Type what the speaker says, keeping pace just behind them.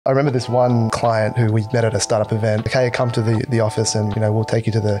I remember this one client who we met at a startup event. Okay, come to the office and, we'll take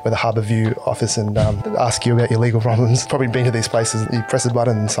you to the Harbour View office and ask you about your legal problems. Probably been to these places. You press a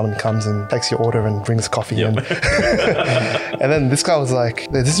button and someone comes and takes your order and brings coffee. Yep. And then this guy was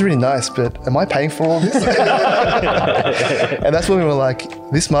like, this is really nice, but am I paying for all this? And that's when we were like,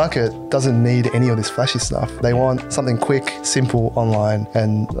 this market doesn't need any of this flashy stuff. They want something quick, simple, online.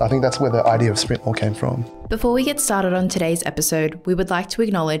 And I think that's where the idea of Sprintlaw came from. Before we get started on today's episode, we would like to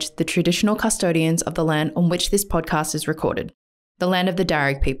acknowledge the traditional custodians of the land on which this podcast is recorded, the land of the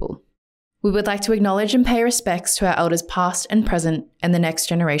Darug people. We would like to acknowledge and pay respects to our elders past and present and the next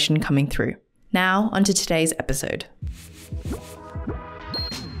generation coming through. Now, onto today's episode.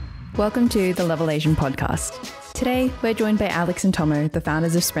 Welcome to the Level Asian podcast. Today, we're joined by Alex and Tomo, the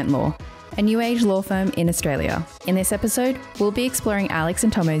founders of Sprintlaw, a new age law firm in Australia. In this episode, we'll be exploring Alex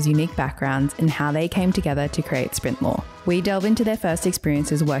and Tomo's unique backgrounds and how they came together to create Sprintlaw. We delve into their first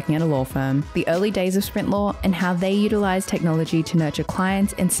experiences working at a law firm, the early days of Sprintlaw, and how they utilize technology to nurture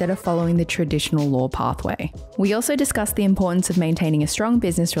clients instead of following the traditional law pathway. We also discuss the importance of maintaining a strong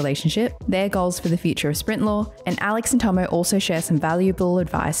business relationship, their goals for the future of Sprintlaw, and Alex and Tomo also share some valuable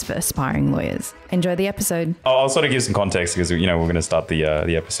advice for aspiring lawyers. Enjoy the episode. I'll sort of give some context because, we're going to start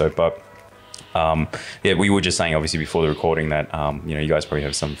the episode, but we were just saying obviously before the recording that, you guys probably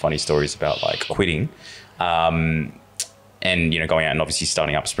have some funny stories about like quitting, and, going out and obviously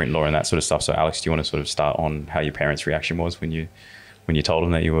starting up Sprintlaw and that sort of stuff. So Alex, do you want to sort of start on how your parents' reaction was when you told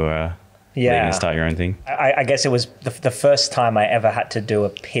them that you were leaving to start your own thing? I guess it was the first time I ever had to do a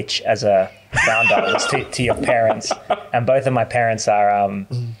pitch as a founder was to your parents. And both of my parents are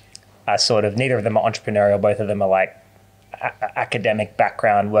sort of, neither of them are entrepreneurial. Both of them are like, academic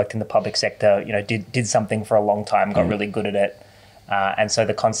background, worked in the public sector, did something for a long time, got really good at it. And so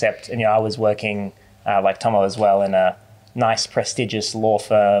the concept, and I was working like Tomo as well in a nice prestigious law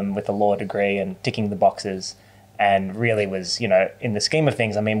firm with a law degree and ticking the boxes, and really was, in the scheme of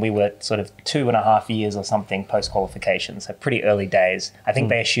things, we were sort of 2.5 years or something post-qualification, so pretty early days. I think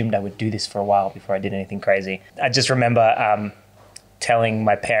they assumed I would do this for a while before I did anything crazy. I just remember telling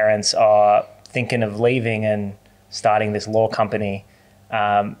my parents, thinking of leaving and starting this law company.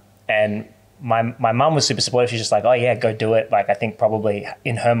 And my mum was super supportive. She's just like, oh yeah, go do it. Like, I think probably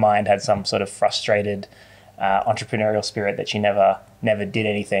in her mind had some sort of frustrated entrepreneurial spirit that she never did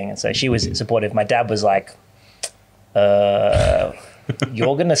anything. And so she was supportive. My dad was like,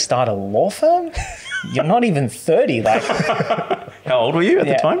 you're going to start a law firm? You're not even 30. Like, how old were you at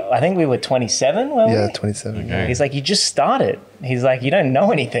the time? I think we were 27. 27. Okay. He's like, you just started. He's like, you don't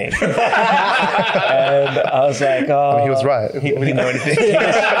know anything. And I was like, he was right. We didn't know anything.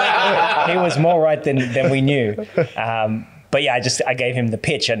 He was more right than we knew. But yeah, I gave him the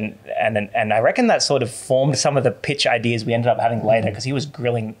pitch, and I reckon that sort of formed some of the pitch ideas we ended up having later, because he was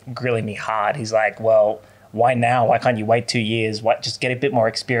grilling me hard. He's like, well, why now? Why can't you wait 2 years? Just get a bit more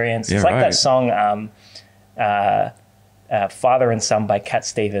experience. Yeah, it's like that song, Father and Son by Cat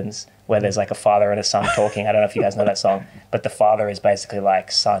Stevens, where there's like a father and a son talking. I don't know if you guys know that song, but the father is basically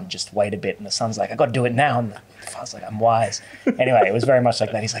like, son, just wait a bit. And the son's like, I got to do it now. And the father's like, I'm wise. Anyway, it was very much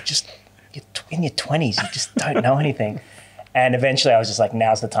like that. He's like, you're in your 20s, you just don't know anything. And eventually I was just like,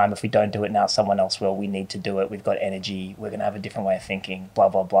 now's the time. If we don't do it now, someone else will. We need to do it. We've got energy. We're going to have a different way of thinking, blah,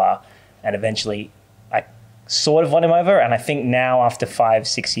 blah, blah. And eventually I sort of won him over. And I think now after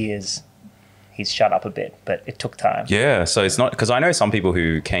 5-6 years, he's shut up a bit, but it took time. Yeah. So it's not, because I know some people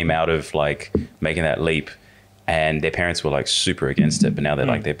who came out of like making that leap and their parents were like super against it, but now they're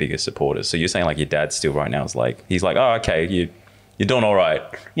like their biggest supporters. So you're saying like your dad still right now is like, he's like, oh, okay, you're doing all right.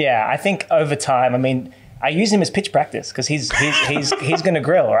 Yeah. I think over time, I use him as pitch practice because he's going to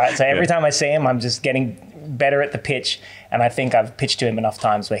grill, right? So every time I see him, I'm just getting better at the pitch. And I think I've pitched to him enough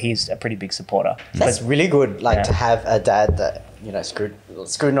times where he's a pretty big supporter. That's really good, to have a dad that,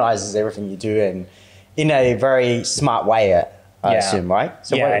 scrutinizes everything you do and in a very smart way, I assume, right?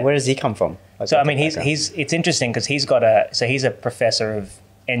 So where does he come from? It's interesting because he's a professor of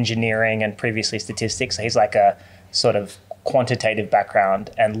engineering and previously statistics. So he's like a sort of quantitative background,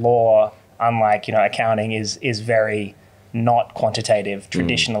 and law, unlike, accounting, is very not quantitative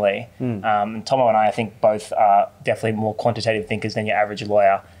traditionally. Tomo and I think both are definitely more quantitative thinkers than your average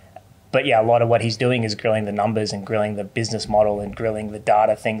lawyer. But yeah, a lot of what he's doing is grilling the numbers and grilling the business model and grilling the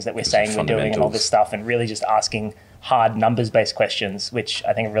data things that we're saying we're doing and all this stuff, and really just asking hard numbers-based questions, which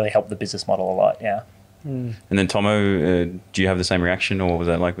I think have really helped the business model a lot, yeah. And then Tomo, do you have the same reaction, or what was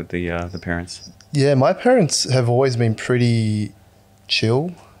that like with the parents? Yeah, my parents have always been pretty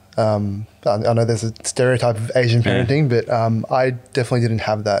chill. I know there's a stereotype of Asian parenting, but I definitely didn't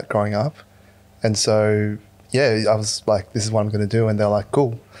have that growing up. And so yeah, I was like, this is what I'm going to do. And they're like,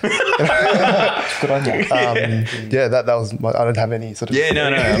 cool. Good on you. Yeah, that was I don't have any sort of. Yeah, no.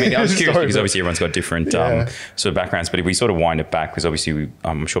 I mean, I was curious story, because but- obviously everyone's got different sort of backgrounds, but if we sort of wind it back, because obviously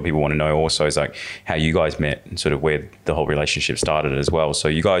I'm sure people want to know also is like how you guys met and sort of where the whole relationship started as well. So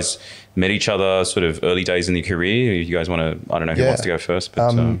you guys met each other sort of early days in your career. You guys want to, I don't know who wants to go first,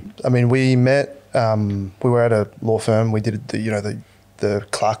 but I mean, we met. We were at a law firm. We did the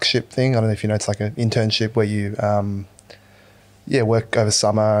clerkship thing. I don't know if you know. It's like an internship where you work over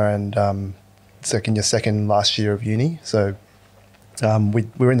summer and in your second last year of uni. So we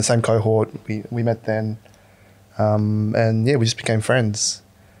were in the same cohort. We met then, and yeah, we just became friends.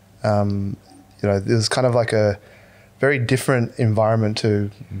 It was kind of like a very different environment to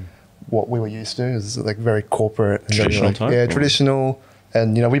what we were used to. It was like very corporate, and Traditional type? Yeah, traditional.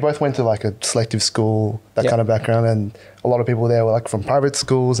 And we both went to like a selective school, that kind of background, and a lot of people there were like from private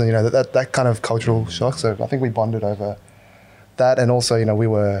schools, and that kind of cultural shock. So I think we bonded over that, and also we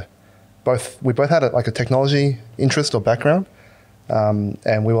both had a technology interest or background,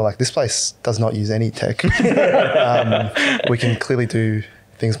 and we were like, this place does not use any tech. We can clearly do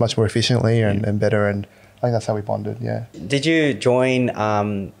things much more efficiently and better, and I think that's how we bonded. Yeah. Did you join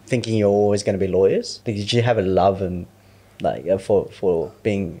thinking you're always going to be lawyers? Did you have a love and for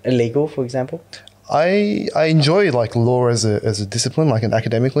being illegal, for example? I enjoy like law as a discipline, like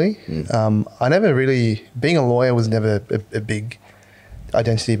academically. I never really, being a lawyer was never a big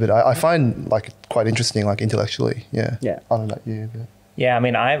identity, but I find like quite interesting, like intellectually. Yeah. Yeah. I don't know about you. But. Yeah, I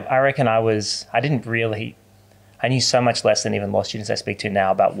mean, I reckon I knew so much less than even law students I speak to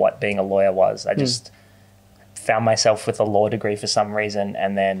now about what being a lawyer was. I just found myself with a law degree for some reason,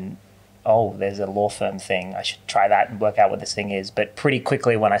 and then, there's a law firm thing. I should try that and work out what this thing is. But pretty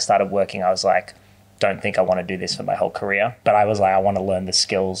quickly when I started working, I was like, don't think I want to do this for my whole career. But I was like, I want to learn the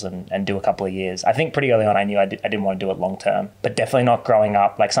skills and do a couple of years. I think pretty early on I knew I didn't want to do it long term, but definitely not growing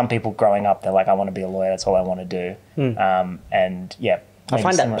up. Like some people growing up, they're like, I want to be a lawyer. That's all I want to do. And yeah. I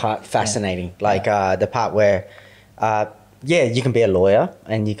find that part fascinating. Yeah. The part where, you can be a lawyer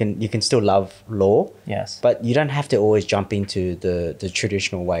and you can still love law. Yes. But you don't have to always jump into the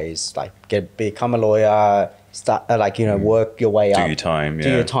traditional ways, like become a lawyer, start work your way up. Do your time. Do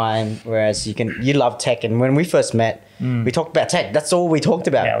your time. Whereas you love tech. And when we first met, we talked about tech. That's all we talked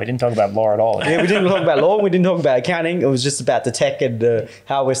about. Yeah, we didn't talk about law at all. Yeah, we didn't talk about law. We didn't talk about accounting. It was just about the tech and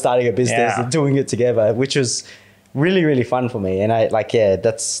how we're starting a business and doing it together, which was really, really fun for me. And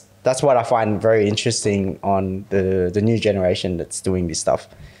that's what I find very interesting on the new generation that's doing this stuff.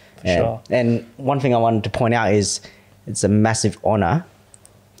 Sure. And one thing I wanted to point out is it's a massive honor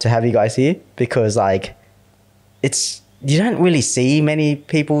to have you guys here, because you don't really see many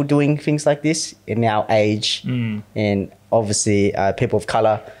people doing things like this in our age, and obviously people of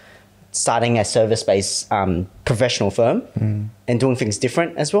color starting a service-based professional firm and doing things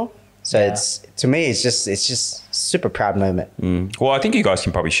different as well. So to me, it's just super proud moment. Well, I think you guys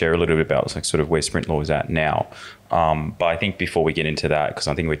can probably share a little bit about like sort of where Sprintlaw is at now. But I think before we get into that, because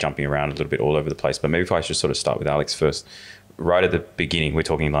I think we're jumping around a little bit all over the place, but maybe if I should sort of start with Alex first. Right at the beginning, we're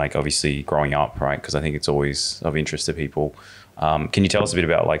talking like obviously growing up, right? Because I think it's always of interest to people. Can you tell us a bit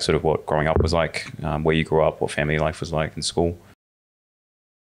about like sort of what growing up was like, where you grew up, what family life was like in school?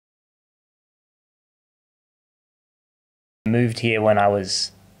 Moved here when I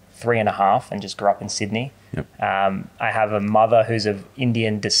was 3.5 and just grew up in Sydney. Yep. I have a mother who's of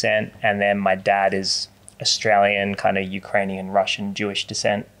Indian descent, and then my dad is Australian, kind of Ukrainian, Russian, Jewish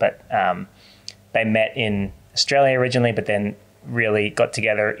descent. But they met in Australia originally, but then really got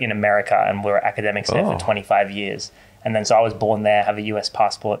together in America, and we were academics there for 25 years. And then so I was born there, have a US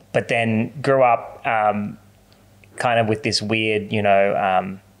passport, but then grew up kind of with this weird,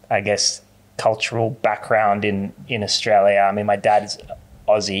 I guess, cultural background in Australia. I mean, my dad is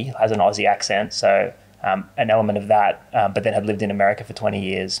Aussie, has an Aussie accent, so an element of that, but then had lived in America for 20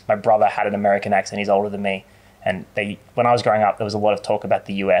 years. My brother had an American accent, he's older than me. And when I was growing up, there was a lot of talk about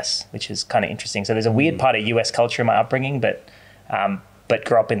the US, which is kind of interesting. So there's a weird part of US culture in my upbringing, but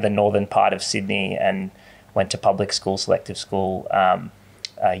grew up in the northern part of Sydney and went to public school, selective school,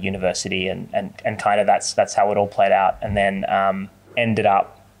 university, and kind of that's how it all played out. And then ended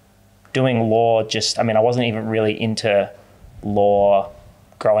up doing law. I wasn't even really into law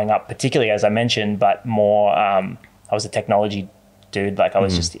growing up, particularly as I mentioned, but more I was a technology dude. Like I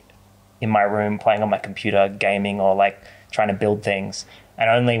was just in my room playing on my computer, gaming, or like trying to build things. And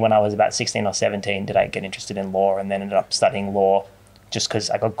only when I was about 16 or 17 did I get interested in law, and then ended up studying law just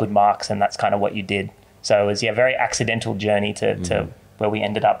because I got good marks, and that's kind of what you did. So it was a very accidental journey to where we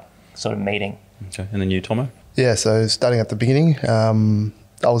ended up sort of meeting. Okay. And then you, Tomo? Yeah, so starting at the beginning, I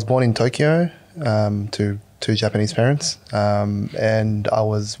was born in Tokyo to two Japanese parents, and I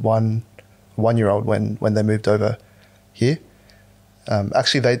was 1-year-old when they moved over here.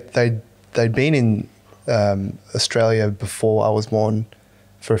 Actually, they'd been in Australia before I was born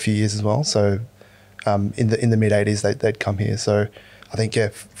for a few years as well. So in the mid 80s, they'd come here. So I think, yeah,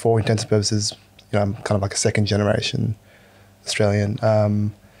 for all intents and purposes, I'm kind of like a second generation Australian.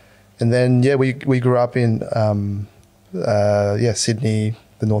 And then, yeah, we grew up in Sydney,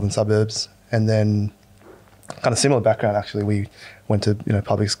 the northern suburbs, and then kind of similar background actually. We went to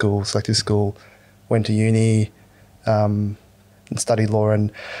public school, selective school, went to uni, and studied law.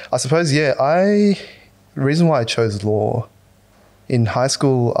 And I suppose the reason why I chose law, in high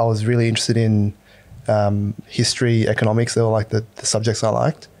school I was really interested in history, economics. They were like the subjects I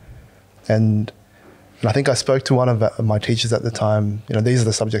liked, and I think I spoke to one of my teachers at the time. These are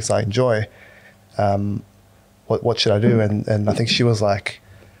the subjects I enjoy. What should I do? And I think she was like,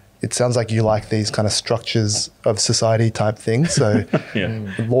 it sounds like you like these kind of structures of society type things. So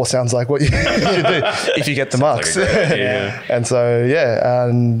law sounds like what you should do if you get the marks. Like a great idea. And so,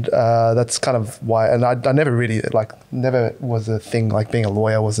 and that's kind of why. And I never really, never was a thing, like being a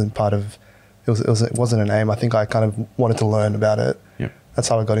lawyer wasn't part of, it wasn't an aim. I think I kind of wanted to learn about it. Yeah. That's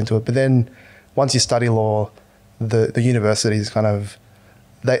how I got into it. But then once you study law, the universities kind of,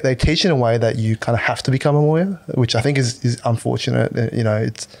 they teach in a way that you kind of have to become a lawyer, which I think is unfortunate.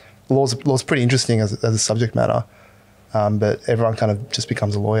 It's law's pretty interesting as a subject matter, but everyone kind of just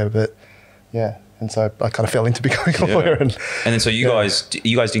becomes a lawyer. But yeah, and so I kind of fell into becoming a lawyer. And then so you guys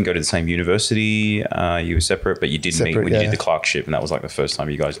didn't go to the same university. You were separate, but you did meet when you did the clerkship, and that was like the first time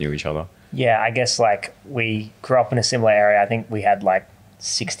you guys knew each other. Yeah, I guess we grew up in a similar area. I think we had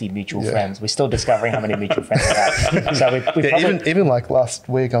 60 mutual friends. We're still discovering how many mutual friends we have. So we probably, even last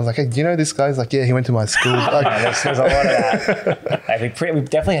week, I was like, hey, do you know this guy? He's like, yeah, he went to my school. There's a lot of that. We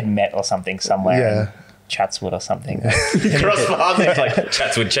definitely had met or something somewhere in Chatswood or something. Cross paths, like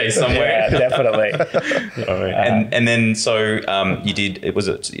Chatswood Chase somewhere. Yeah, definitely. And then so you did, was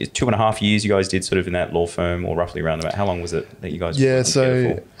it 2.5 years you guys did sort of in that law firm, or roughly around about, how long was it that you guys worked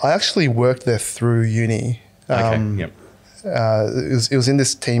together for? I actually worked there through uni. It was in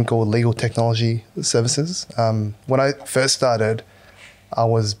this team called Legal Technology Services. When I first started, I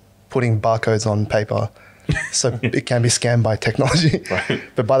was putting barcodes on paper so it can be scanned by technology. Right.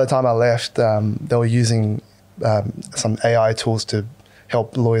 But by the time I left, they were using some AI tools to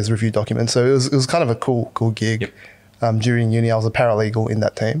help lawyers review documents. So it was kind of a cool gig. Yep. During uni, I was a paralegal in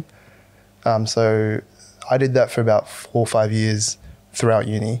that team. So I did that for about 4 or 5 years throughout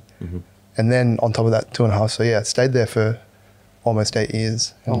uni. Mm-hmm. And then on top of that, 2.5. So yeah, stayed there for almost 8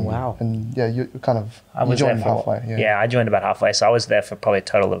 years. And, wow. And yeah, you kind of, you joined halfway. Yeah, I joined about halfway. So I was there for probably a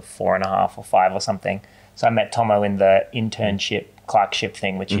total of 4.5 or 5 or something. So I met Tomo in the internship, clerkship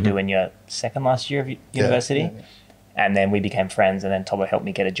thing, which you do in your second last year of university. Yeah. And then we became friends, and then Tomo helped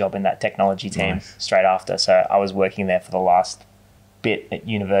me get a job in that technology team straight after. So I was working there for the last bit at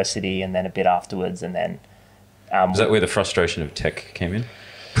university and then a bit afterwards. And then... was that where the frustration of tech came in?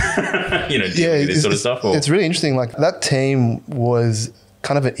 Dealing with this sort of stuff? Or? It's really interesting. Like that team was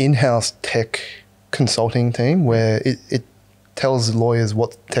kind of an in-house tech consulting team where it tells lawyers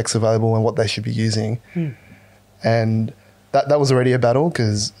what tech's available and what they should be using. And that was already a battle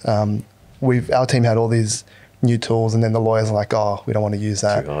because our team had all these new tools, and then the lawyers are like, oh, we don't want to use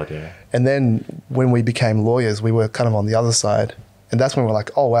that. God, yeah. And then when we became lawyers, we were kind of on the other side. And that's when we're like,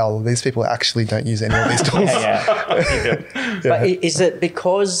 oh, wow, these people actually don't use any of these tools. But is it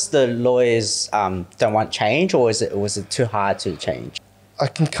because the lawyers don't want change, or was it too hard to change? I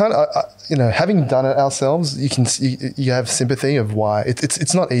can kind of, having done it ourselves, you have sympathy of why.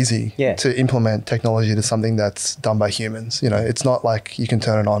 It's not easy to implement technology to something that's done by humans. It's not like you can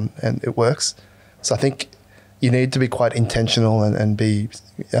turn it on and it works. So I think you need to be quite intentional and be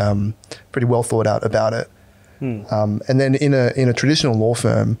pretty well thought out about it. And then in a traditional law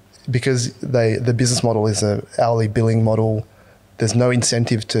firm, because the business model is an hourly billing model, there's no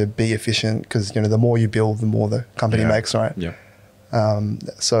incentive to be efficient because the more you bill, the more the company makes, right? Yeah.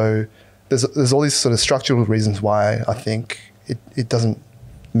 So there's all these sort of structural reasons why I think it doesn't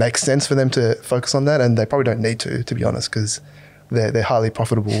make sense for them to focus on that, and they probably don't need to be honest, because they're highly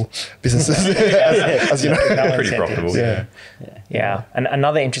profitable businesses, as you know. Pretty profitable. Yeah. And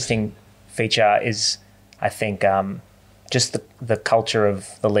another interesting feature is, I think, just the culture of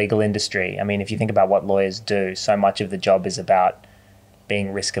the legal industry. I mean, if you think about what lawyers do, so much of the job is about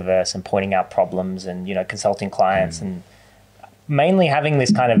being risk averse and pointing out problems and, consulting clients and mainly having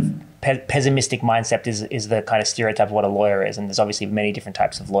this kind of pessimistic mindset is the kind of stereotype of what a lawyer is. And there's obviously many different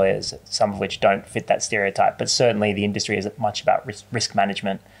types of lawyers, some of which don't fit that stereotype, but certainly the industry is much about risk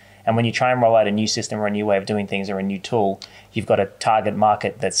management. And when you try and roll out a new system or a new way of doing things or a new tool, you've got a target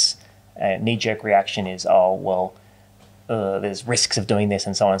market that's a knee-jerk reaction is, oh, well, there's risks of doing this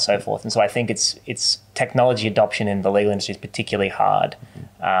and so on and so forth. And so I think it's technology adoption in the legal industry is particularly hard.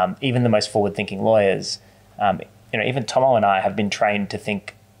 Even the most forward-thinking lawyers, even Tomo and I have been trained to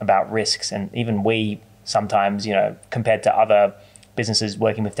think about risks, and even we sometimes, compared to other businesses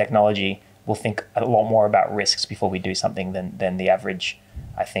working with technology, will think a lot more about risks before we do something than the average,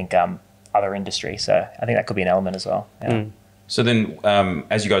 I think, other industry. So I think that could be an element as well. Yeah. So then,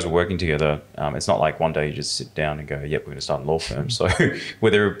 as you guys were working together, it's not like one day you just sit down and go, yep, we're going to start a law firm. So were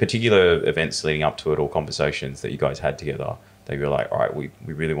there particular events leading up to it or conversations that you guys had together that you were like, all right, we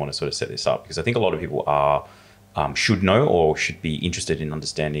really want to sort of set this up? Because I think a lot of people should know or should be interested in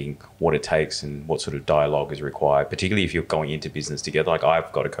understanding what it takes and what sort of dialogue is required, particularly if you're going into business together. Like I've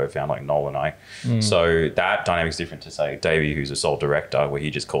got a co-founder like Noel and I. So that dynamic's different to say Davey, who's a sole director, where he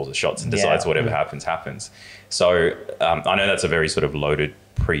just calls the shots and decides whatever happens. So I know that's a very sort of loaded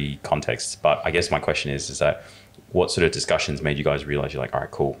pre-context, but I guess my question is that what sort of discussions made you guys realize you're like, all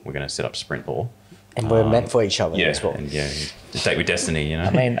right, cool, we're going to set up Sprintlaw? And we're meant for each other as well. And the date with destiny, I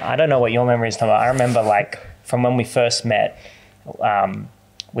mean, I don't know what your memory is, Tomo. I remember from when we first met,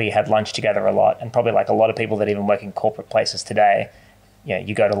 we had lunch together a lot, and probably like a lot of people that even work in corporate places today,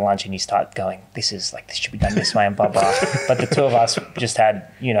 you go to lunch and you start going, this should be done this way and blah, blah. But the two of us just had,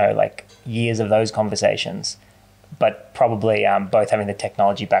 years of those conversations, but probably both having the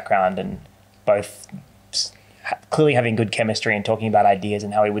technology background and both clearly having good chemistry and talking about ideas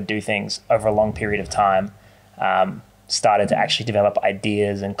and how we would do things over a long period of time, started to actually develop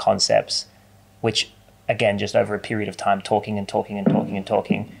ideas and concepts, which again, just over a period of time, talking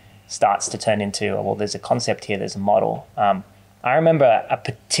starts to turn into, well, there's a concept here, there's a model. I remember a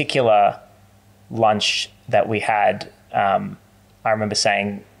particular lunch that we had. I remember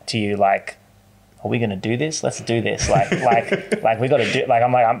saying to you, like, are we going to do this? Let's do this. Like we got to do,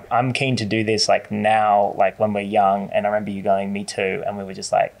 I'm keen to do this like now, like when we're young. And I remember you going, me too. And we were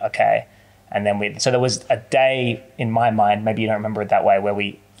just like, okay. And then so there was a day in my mind, maybe you don't remember it that way, where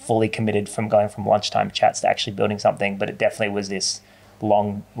we fully committed from going from lunchtime chats to actually building something, but it definitely was this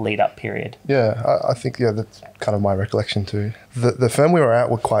long lead up period. Yeah, I think, that's kind of my recollection too. The firm we were at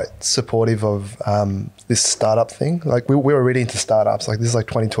were quite supportive of this startup thing. Like we were really into startups. Like this is like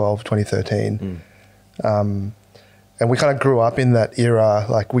 2012, 2013. And we kind of grew up in that era.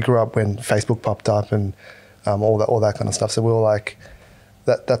 Like we grew up when Facebook popped up and all that kind of stuff. So we were like,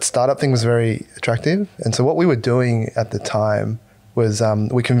 that startup thing was very attractive. And so what we were doing at the time was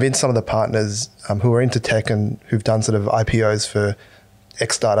we convinced some of the partners who were into tech and who've done sort of IPOs for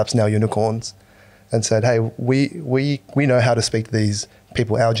ex-startups, now unicorns, and said, hey, we know how to speak to these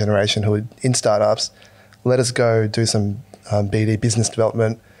people, our generation, who are in startups. Let us go do some BD, business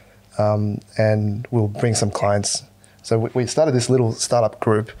development, and we'll bring some clients. So we started this little startup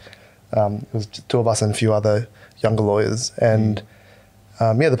group. It was two of us and a few other younger lawyers. And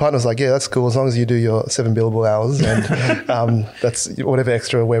the partner was like, yeah, that's cool, as long as you do your 7 billable hours, and that's whatever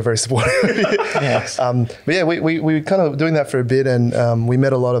extra, we're very supportive. Yes. But yeah, we were kind of doing that for a bit, and we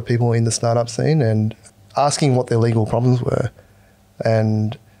met a lot of people in the startup scene and asking what their legal problems were.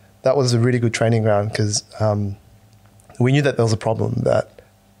 And that was a really good training ground because we knew that there was a problem, that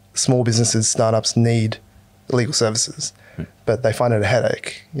small businesses, startups need legal services, but they find it a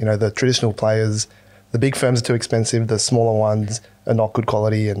headache. The traditional players, the big firms are too expensive, the smaller ones are not good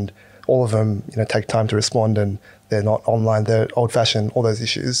quality, and all of them, take time to respond, and they're not online, they're old-fashioned, all those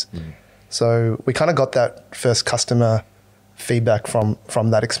issues. So we kind of got that first customer feedback from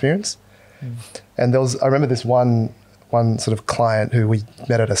that experience. And I remember this one sort of client who we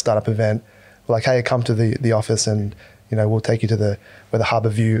met at a startup event. We're like, hey, come to the office and we'll take you to the Harbour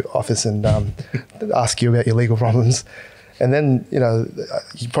View office and ask you about your legal problems. And then,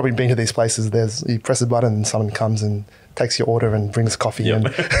 you've probably been to these places, you press a button and someone comes and takes your order and brings coffee in.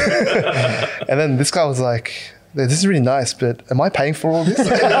 And then this guy was like, this is really nice, but am I paying for all this? And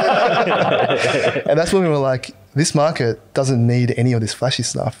that's when we were like, this market doesn't need any of this flashy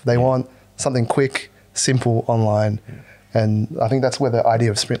stuff. They want something quick, simple, online. And I think that's where the idea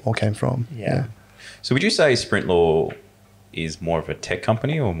of Sprintlaw came from. Yeah. So would you say Sprintlaw is more of a tech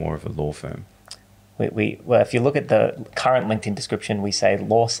company or more of a law firm? Well, if you look at the current LinkedIn description, we say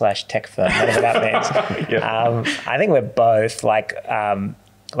law/tech firm, whatever that means. I think we're both. Like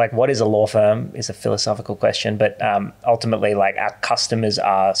what is a law firm is a philosophical question, but ultimately, like our customers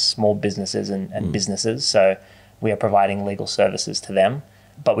are small businesses and businesses, so we are providing legal services to them.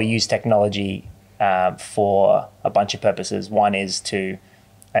 But we use technology for a bunch of purposes. One is to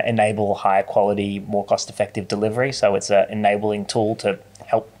enable higher quality, more cost-effective delivery. So it's an enabling tool to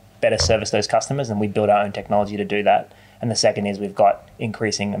help better service those customers, and we build our own technology to do that. And the second is we've got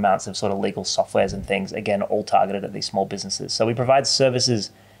increasing amounts of sort of legal softwares and things, again, all targeted at these small businesses. So we provide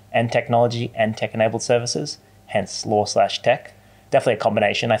services and technology and tech-enabled services, hence law/tech. Definitely a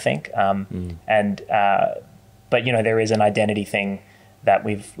combination, I think. But there is an identity thing that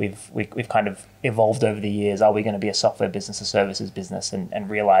we've kind of evolved over the years. Are we going to be a software business, a services business, and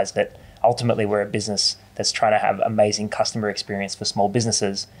realize that ultimately we're a business that's trying to have amazing customer experience for small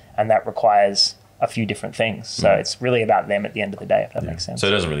businesses, and that requires a few different things. So it's really about them at the end of the day, if that makes sense. So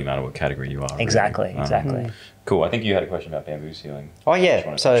it doesn't really matter what category you are. Exactly. Cool. I think you had a question about bamboo ceiling. Oh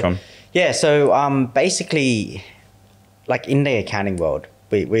yeah. So basically, like in the accounting world,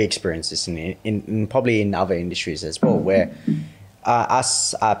 we experience this in probably in other industries as well, where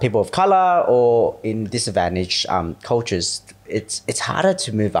us people of color or in disadvantaged cultures, it's harder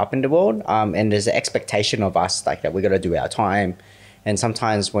to move up in the world, and there's an expectation of us like that we got to do our time. And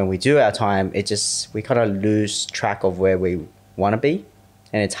sometimes when we do our time, we kind of lose track of where we want to be,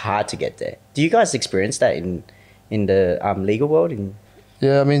 and it's hard to get there. Do you guys experience that in the legal world?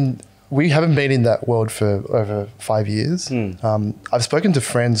 Yeah, I mean, we haven't been in that world for over 5 years. I've spoken to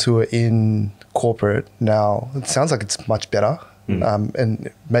friends who are in corporate now. It sounds like it's much better, and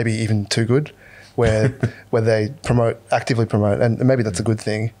maybe even too good, where they actively promote, and maybe that's a good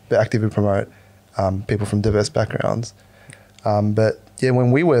thing, but actively promote people from diverse backgrounds. But yeah,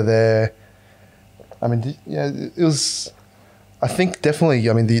 when we were there, I mean, yeah, it was, I think definitely,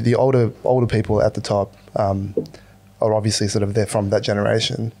 I mean, the older people at the top are obviously sort of, they're from that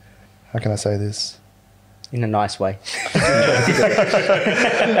generation. How can I say this? In a nice way.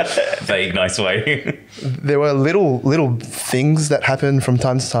 Vague, nice way. There were little things that happen from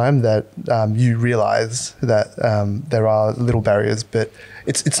time to time that you realize that there are little barriers, but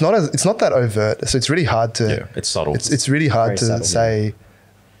it's not that overt. So it's really hard to. Yeah, it's subtle. It's really hard to subtle, say,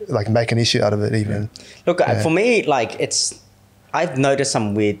 like, make an issue out of it even. Look, for me, like I've noticed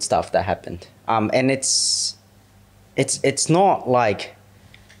some weird stuff that happened, and it's not like.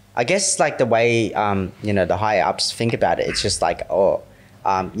 I guess like the way, the higher ups think about it, it's just like,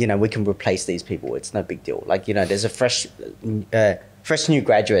 we can replace these people. It's no big deal. Like, there's a fresh new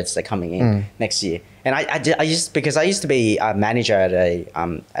graduates that are coming in next year. And I used to be a manager at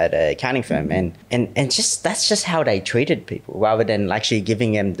a accounting firm, and just that's just how they treated people, rather than actually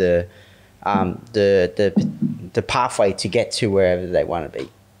giving them the pathway to get to wherever they want to be.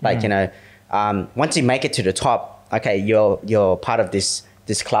 Like, once you make it to the top, okay, you're part of this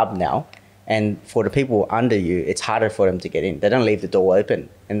club now, and for the people under you, it's harder for them to get in. They don't leave the door open,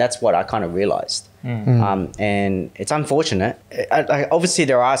 and that's what I kind of realized. And it's unfortunate. Obviously,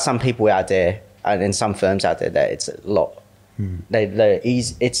 there are some people out there and some firms out there that it's a lot. They're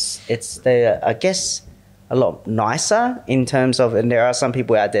I guess a lot nicer in terms of, and there are some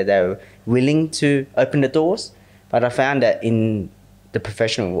people out there that are willing to open the doors, but I found that in the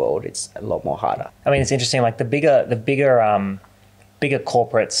professional world, it's a lot more harder. I mean, it's interesting. Like the bigger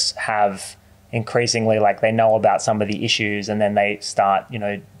corporates have increasingly, like, they know about some of the issues, and then they start,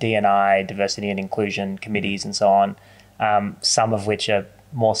 D&I, diversity and inclusion committees and so on, some of which are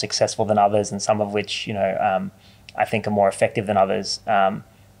more successful than others, and some of which, I think are more effective than others. So,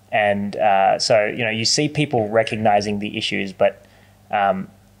 you see people recognizing the issues, but,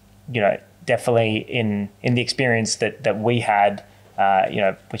 definitely in the experience that we had,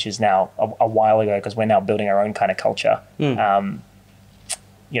 which is now a while ago, because we're now building our own kind of culture.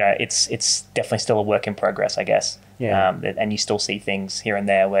 It's definitely still a work in progress, I guess. Yeah. And you still see things here and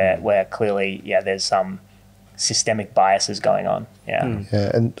there where clearly, there's some systemic biases going on. Yeah.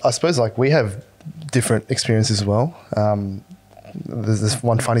 Yeah, and I suppose like we have different experiences as well. There's this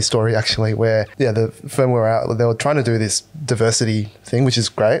one funny story actually where, the firm we were at, they were trying to do this diversity thing, which is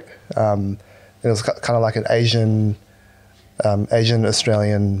great. It was kind of like an Asian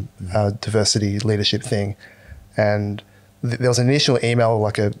Australian diversity leadership thing, and there was an initial email,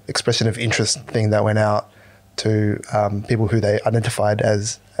 like a expression of interest thing that went out to people who they identified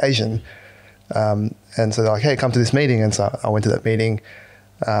as Asian. And so they're like, hey, come to this meeting. And so I went to that meeting.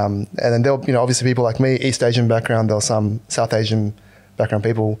 And then there were, obviously people like me, East Asian background, there were some South Asian background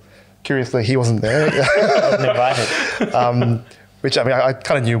people. Curiously, he wasn't there. Wasn't invited. Which, I mean, I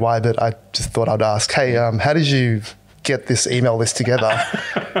kind of knew why, but I just thought I'd ask, hey, how did you get this email list together?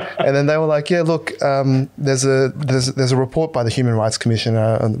 And then they were like, yeah, look, there's a report by the Human Rights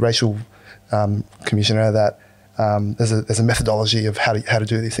Commissioner and Racial Commissioner that there's a methodology of how to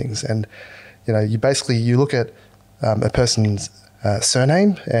do these things. And, you look at a person's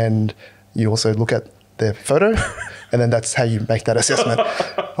surname, and you also look at their photo, and then that's how you make that assessment.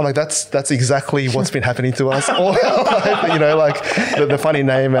 I I'm like, that's exactly what's been happening to us all our life, you know, like the funny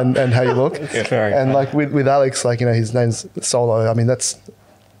name and how you look. And like with Alex, like, you know, his name's Solo. I mean, that's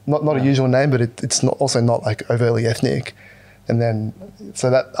not a usual name, but it's not also not like overtly ethnic. And then,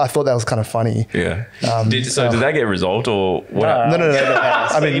 so that I thought that was kind of funny. Yeah. Did that get resolved or what? No.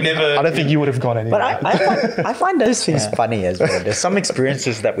 I mean, I don't think you would have gone anywhere. But I find those things funny as well. There's some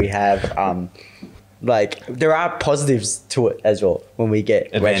experiences that we have, like there are positives to it as well when we get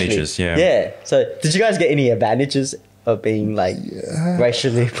advantages. Yeah. So did you guys get any advantages of being like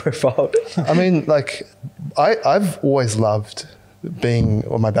racially profiled? I mean, like I've always loved being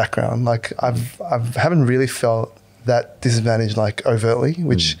on my background. Like I haven't really felt that disadvantage like overtly,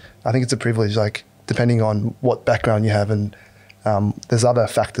 which I think it's a privilege, like depending on what background you have, and there's other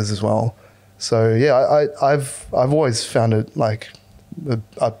factors as well. So yeah, I've always found it like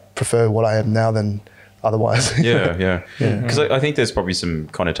I prefer what I am now than otherwise. Yeah. Because I think there's probably some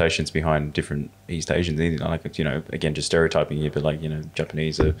connotations behind different East Asians, like, you know, again, just stereotyping here, but like, you know,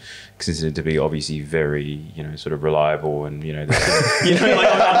 Japanese are considered to be obviously very, you know, sort of reliable and, you know, you know, like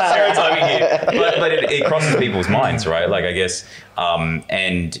I'm stereotyping here, but it crosses people's minds, right? Like, I guess,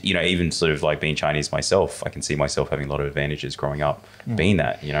 and, you know, even sort of like being Chinese myself, I can see myself having a lot of advantages growing up being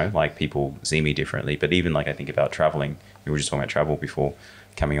that, you know, like people see me differently. But even like I think about traveling, we were just talking about travel before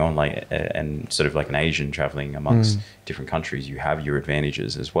coming on, like, and sort of like an Asian traveling amongst different countries, you have your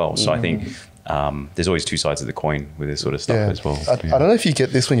advantages as well. So I think there's always two sides of the coin with this sort of stuff as well. I don't know if you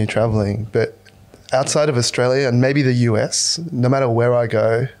get this when you're traveling, but outside of Australia and maybe the US, no matter where I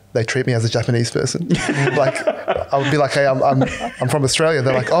go, they treat me as a Japanese person. Like I would be like, hey, I'm from Australia.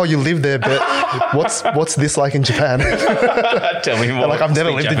 They're like, oh, you live there, but what's this like in Japan? Tell me more. Like I've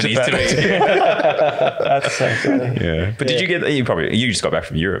never lived Japanese in Japan. That's so funny. Yeah, but did you get? You just got back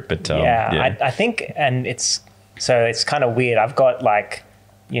from Europe, but I think, and it's kind of weird. I've got like,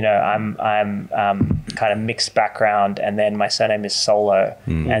 you know, I'm kind of mixed background, and then my surname is Solo,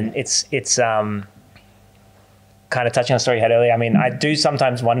 and it's kind of touching on a story you had earlier. I mean, I do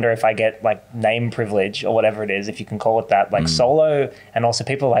sometimes wonder if I get like name privilege or whatever it is, if you can call it that, like Solo. And also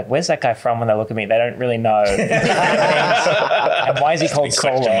people are like, where's that guy from? When they look at me, they don't really know. And why is he called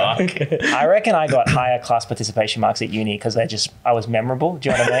Solo? I reckon I got higher class participation marks at uni because I was memorable. Do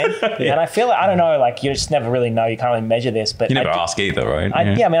you know what I mean? And I feel like, I don't know, like you just never really know. You can't really measure this, but you never ask either, right? I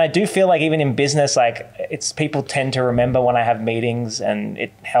mean, I do feel like even in business, like it's people tend to remember when I have meetings, and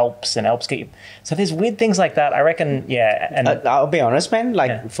it helps get you. So there's weird things like that. I reckon, and I'll be honest, man.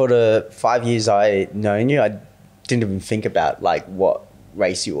 Like for the 5 years I known you, I didn't even think about like what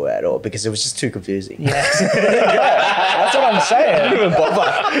race you were at all because it was just too confusing. Yes. That's what I'm saying. I didn't even bother.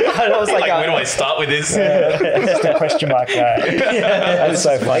 I was like, where do I start with this? Just a question mark. That's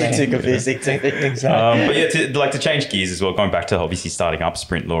so funny. Way too confusing to me. Exactly. But to change gears as well, going back to obviously starting up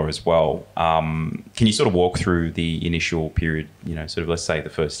Sprintlaw as well, can you sort of walk through the initial period, you know, sort of let's say the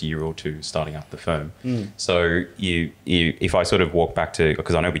first year or two starting up the firm? So you if I sort of walk back to,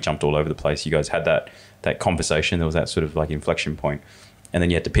 because I know we jumped all over the place, you guys had that conversation, there was that sort of like inflection point. And then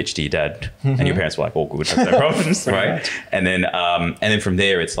you had to pitch to your dad, and your parents were like, "All good, no problems," right? And then from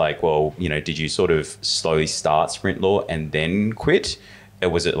there, it's like, well, you know, did you sort of slowly start Sprintlaw and then quit, or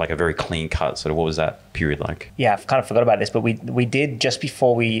was it like a very clean cut? Sort of, what was that period like? Yeah, I've kind of forgot about this, but we did just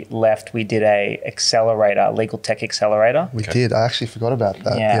before we left, we did a accelerator, legal tech accelerator. We did. I actually forgot about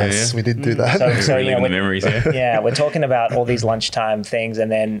that. Yeah. Yes, we did do that. So you know, the memories. Yeah, we're talking about all these lunchtime things,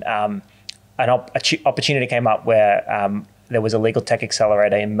 and then an opportunity came up where. There was a legal tech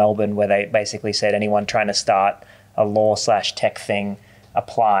accelerator in Melbourne where they basically said anyone trying to start a law/tech thing,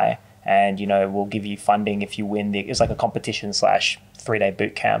 apply, and you know we'll give you funding if you win. It's like a competition / 3-day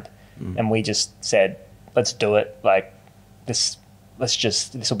boot camp, and we just said let's do it. Like this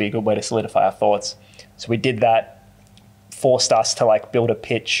will be a good way to solidify our thoughts. So we did that, forced us to like build a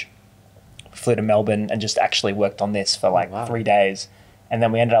pitch, flew to Melbourne and just actually worked on this for like 3 days, and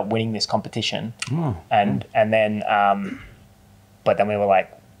then we ended up winning this competition, and then. But then we were like,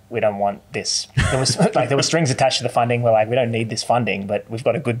 we don't want this. There were strings attached to the funding. We're like, we don't need this funding, but we've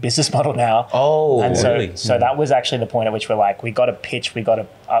got a good business model now. Oh, and really? So that was actually the point at which we're like, we got a pitch, we got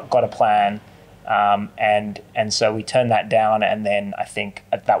a plan, and so we turned that down. And then I think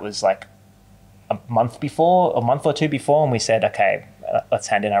that was like a month or two before, and we said, okay, let's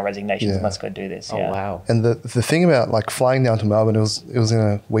hand in our resignations and let's go do this. Oh, wow. And the thing about like flying down to Melbourne, it was in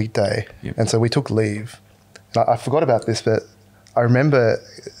a weekday, and so we took leave. And I forgot about this, but I remember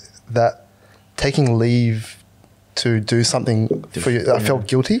that taking leave to do something for you, I felt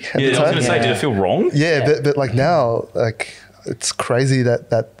guilty at the time. I was going to say, did it feel wrong? Yeah, but like now, like it's crazy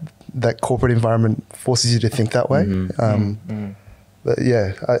that corporate environment forces you to think that way. But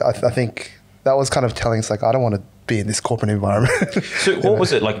yeah, I think that was kind of telling. It's like, I don't want to be in this corporate environment. So what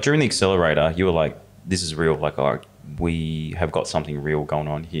was it like during the accelerator? You were like, this is real. Like, we have got something real going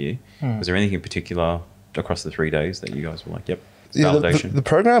on here. Was there anything in particular across the 3 days that you guys were like, yep, validation? The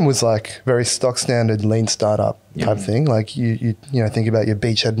program was like very stock standard lean startup type thing. Like you think about your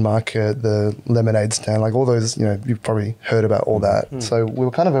beachhead market, the lemonade stand, like all those, you've probably heard about all that. So we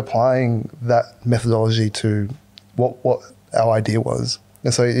were kind of applying that methodology to what our idea was.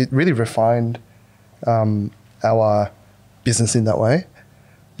 And so it really refined our business in that way.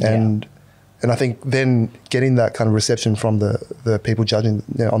 And I think then getting that kind of reception from the people judging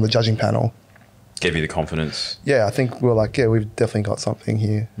on the judging panel gave you the confidence. Yeah, I think we're like, we've definitely got something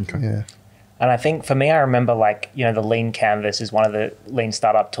here. Okay. Yeah. And I think for me, I remember the lean canvas is one of the lean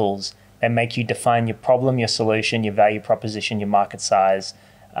startup tools that make you define your problem, your solution, your value proposition, your market size,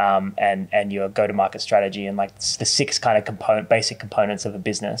 and your go-to-market strategy, and like the 6 kind of basic components of a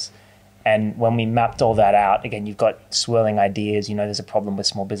business. And when we mapped all that out, again, you've got swirling ideas, there's a problem with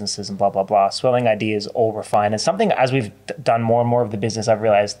small businesses and blah, blah, blah. Swirling ideas all refined. And something, as we've done more and more of the business, I've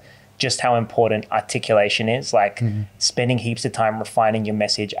realized just how important articulation is. Like spending heaps of time refining your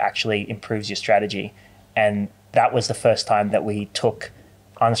message actually improves your strategy. And that was the first time that we took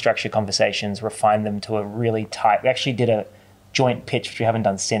unstructured conversations, refined them to a really tight, we actually did a joint pitch, which we haven't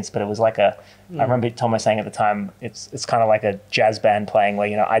done since, but it was like I remember Tomo saying at the time, it's kind of like a jazz band playing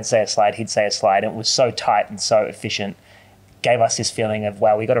where, I'd say a slide, he'd say a slide, and it was so tight and so efficient, gave us this feeling of,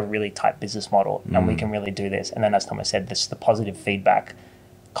 wow, we got a really tight business model and we can really do this. And then as Tomo said, the positive feedback.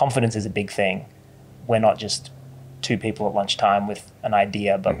 Confidence is a big thing. We're not just 2 people at lunchtime with an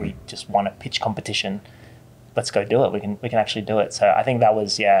idea, but we just want a pitch competition. Let's go do it. We can actually do it. So I think that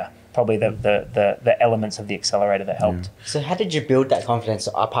was, probably the elements of the accelerator that helped. So how did you build that confidence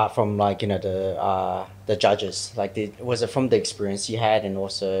apart from the judges? Like, was it from the experience you had and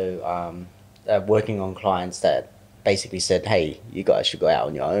also working on clients that basically said, hey, you guys should go out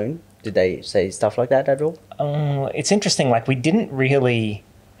on your own? Did they say stuff like that at all? It's interesting. Like, we didn't really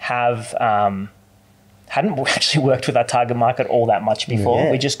have hadn't actually worked with our target market all that much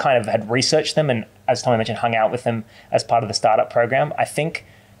before. We just kind of had researched them and, as Tommy mentioned, hung out with them as part of the startup program. I think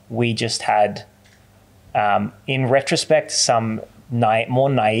we just had, in retrospect, some more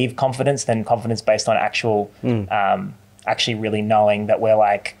naive confidence than confidence based on actually really knowing that we're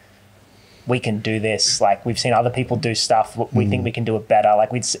like, we can do this. Like, we've seen other people do stuff. We think we can do it better.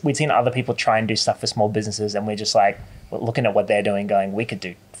 Like, we'd seen other people try and do stuff for small businesses, and we're just like, we're looking at what they're doing going, we could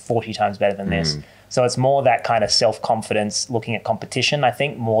do 40 times better than this. So it's more that kind of self-confidence, looking at competition, I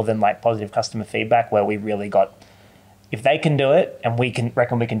think, more than like positive customer feedback, where we really got, if they can do it and we can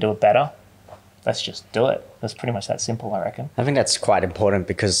reckon we can do it better, let's just do it. It's pretty much that simple, I reckon. I think that's quite important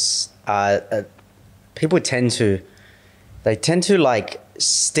because people tend to like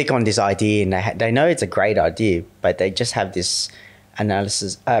stick on this idea, and they know it's a great idea, but they just have this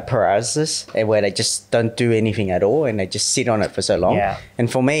analysis paralysis where they just don't do anything at all, and they just sit on it for so long.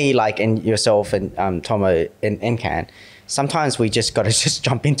 And for me, like, and yourself and Tomo and Can, sometimes we just got to just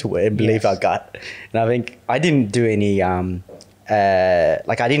jump into it and believe our gut. And I think I didn't do any I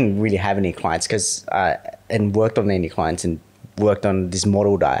didn't really have any clients because and worked on any clients and worked on this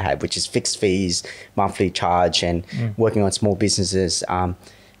model that I had, which is fixed fees, monthly charge, and working on small businesses.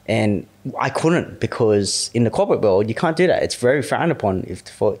 And I couldn't, because in the corporate world, you can't do that. It's very frowned upon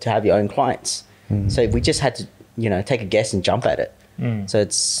to have your own clients. So we just had to, take a guess and jump at it. So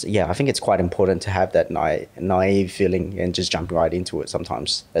it's, I think it's quite important to have that naive feeling and just jumping right into it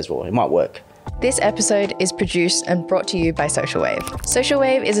sometimes as well. It might work. This episode is produced and brought to you by Social Wave. Social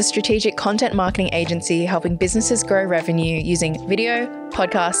Wave is a strategic content marketing agency helping businesses grow revenue using video,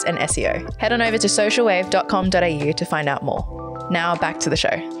 podcasts, and SEO. Head on over to socialwave.com.au to find out more. Now back to the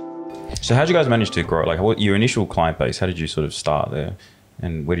show. So how did you guys manage to grow? Like, what your initial client base, how did you sort of start there?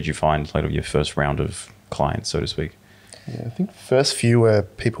 And where did you find like your first round of clients, so to speak? Yeah, I think the first few were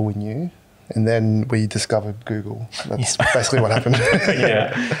people we knew, and then we discovered Google. That's basically what happened.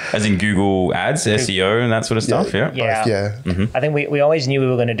 As in Google ads, SEO and that sort of stuff, I think we always knew we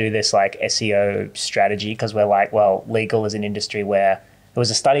were going to do this like SEO strategy, because we're like, well, legal is an industry where there was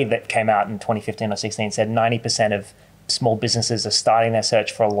a study that came out in 2015 or 16 said 90% of small businesses are starting their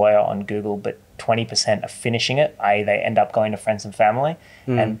search for a lawyer on Google, but 20% are finishing it, i.e. they end up going to friends and family.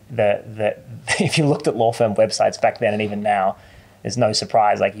 And if you looked at law firm websites back then and even now, there's no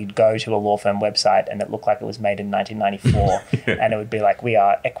surprise. Like, you'd go to a law firm website and it looked like it was made in 1994 and it would be like, we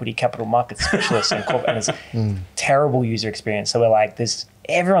are equity capital markets specialists and it's terrible user experience. So we're like,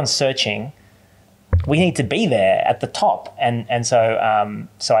 everyone's searching. We need to be there at the top. And so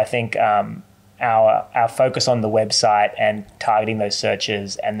I think, our focus on the website and targeting those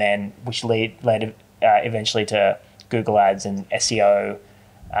searches, and then which led eventually to Google Ads and SEO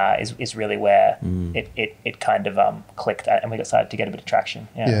is really where it kind of clicked, and we started to get a bit of traction.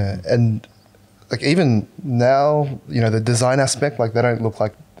 Yeah, and like even now, the design aspect, like they don't look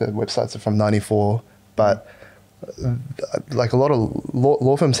like the websites are from '94, but like a lot of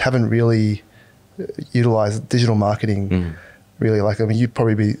law firms haven't really utilized digital marketing. Really, like, I mean, you'd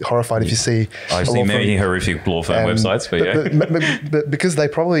probably be horrified if you see. I've seen many horrific law firm websites, but because they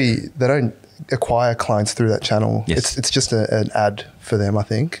don't acquire clients through that channel. Yes. It's just an ad for them, I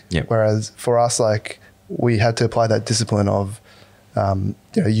think. Yep. Whereas for us, like, we had to apply that discipline of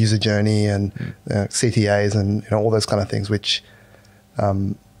user journey and CTAs and all those kind of things, which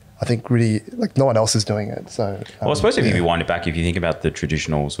I think really, like, no one else is doing it. So, well, I suppose if you wind it back, if you think about the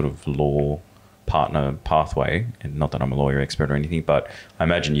traditional sort of law partner pathway, and not that I'm a lawyer expert or anything, but I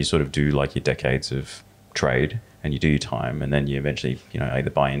imagine you sort of do like your decades of trade and you do your time, and then you eventually, either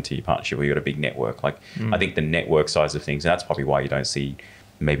buy into your partnership or you got a big network. Like, I think the network size of things, and that's probably why you don't see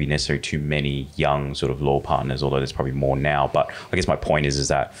maybe necessarily too many young sort of law partners, although there's probably more now. But I guess my point is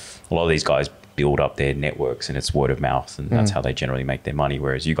that a lot of these guys build up their networks and it's word of mouth, and that's how they generally make their money.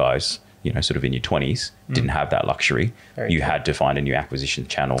 Whereas you guys, sort of in your 20s, didn't have that luxury. You had to find a new acquisition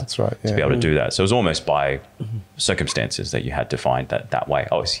channel. That's right, to be able to do that. So it was almost by circumstances that you had to find that way.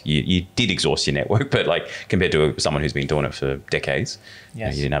 Obviously, you did exhaust your network, but like compared to someone who's been doing it for decades, you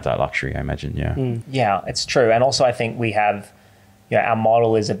didn't have that luxury, I imagine. Yeah. Yeah, it's true. And also I think we have, our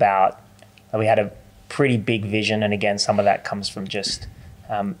model is about, we had a pretty big vision. And again, some of that comes from just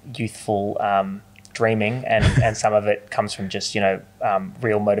youthful dreaming, and some of it comes from just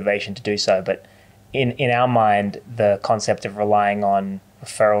real motivation to do so. But in our mind, the concept of relying on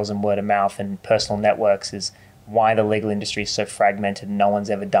referrals and word of mouth and personal networks is why the legal industry is so fragmented. No one's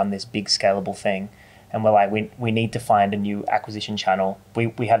ever done this big scalable thing, and we're like, we need to find a new acquisition channel.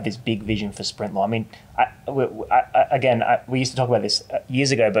 We have this big vision for Sprintlaw. I mean, we used to talk about this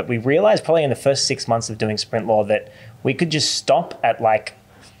years ago, but we realized probably in the first 6 months of doing Sprintlaw that we could just stop at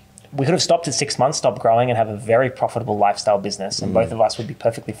we could have stopped at 6 months, stopped growing, and have a very profitable lifestyle business, and both of us would be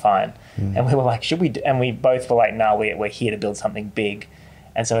perfectly fine. And we were like, should we do? And we both were like, no, we're here to build something big.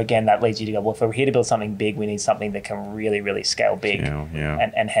 And so again, that leads you to go, well, if we're here to build something big, we need something that can really, really scale big.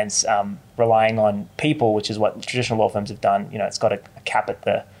 And hence relying on people, which is what traditional law firms have done. It's got a cap at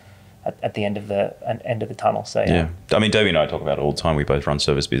the end of the tunnel. So yeah. I mean, Toby and I talk about it all the time. We both run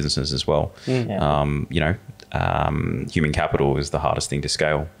service businesses as well. Human capital is the hardest thing to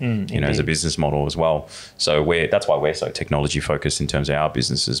scale, as a business model as well. So that's why we're so technology focused in terms of our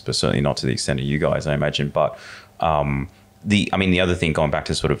businesses, but certainly not to the extent of you guys, I imagine. But the other thing, going back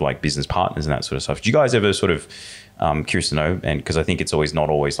to sort of like business partners and that sort of stuff, do you guys ever sort of, curious to know, and because I think it's not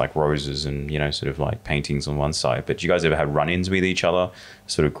always like roses and, sort of like paintings on one side, but do you guys ever have run-ins with each other,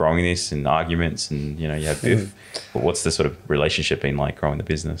 sort of growing this and arguments and, you have biff? But what's the sort of relationship been like growing the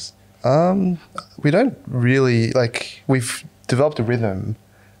business? We don't really, like, we've developed a rhythm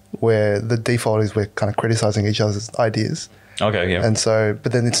where the default is we're kind of criticizing each other's ideas. Okay, yeah. And so,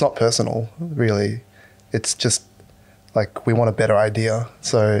 but then it's not personal, really. It's just like we want a better idea.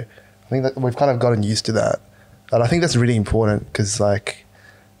 So I think that we've kind of gotten used to that. And I think that's really important because, like,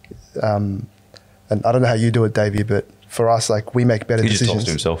 and I don't know how you do it, Davey, but for us, like, we make better decisions.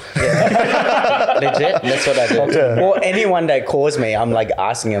 He just talks to himself. Yeah. Legit, that's what I do. Yeah. Or anyone that calls me, I'm like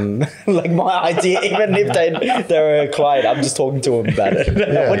asking them like my idea, even if they're a client, I'm just talking to them about it.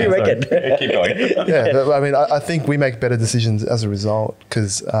 Yeah, what do you reckon? Keep going. Yeah, but, I mean, I think we make better decisions as a result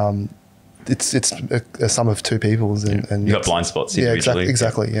because it's a sum of two people's and you got blind spots individually.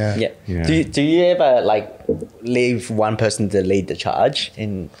 Exactly. Yeah. Do you ever like leave one person to lead the charge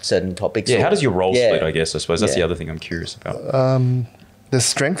in certain topics? Yeah, how does your role split, I guess? I suppose that's the other thing I'm curious about. There's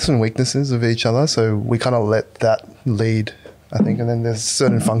strengths and weaknesses of each other, so we kind of let that lead, I think, and then there's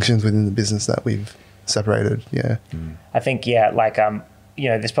certain functions within the business that we've separated. Yeah. I think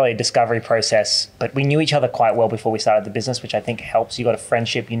there's probably a discovery process, but we knew each other quite well before we started the business, which I think helps. You got a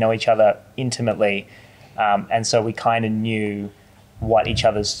friendship, you know each other intimately, and so we kind of knew what each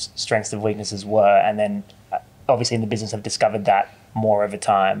other's strengths and weaknesses were, and then obviously in the business have discovered that more over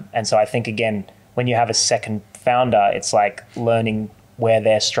time. And so I think, again, when you have a second founder, it's like learning where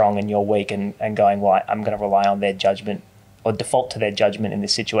they're strong and you're weak, and going, well, I'm going to rely on their judgment or default to their judgment in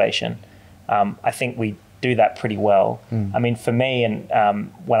this situation. I think we do that pretty well. I mean, for me, and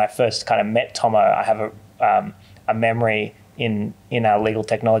when I first kind of met Tomo, I have a memory in our legal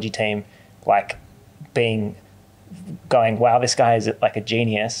technology team, like going, wow, this guy is like a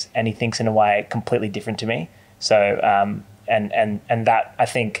genius, and he thinks in a way completely different to me. So and that, I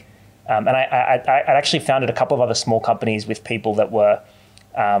think, And I actually founded a couple of other small companies with people that were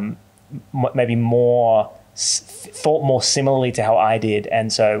maybe thought more similarly to how I did.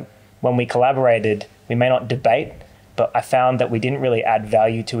 And so when we collaborated, we may not debate, but I found that we didn't really add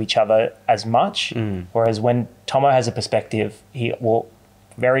value to each other as much. Whereas when Tomo has a perspective, he will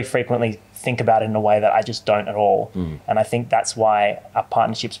very frequently think about it in a way that I just don't at all. And I think that's why our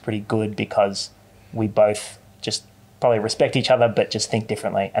partnership's pretty good, because we both just probably respect each other, but just think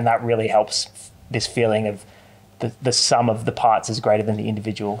differently. And that really helps this feeling of the sum of the parts is greater than the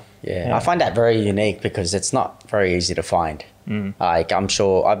individual. I find that very unique because it's not very easy to find. Like, I'm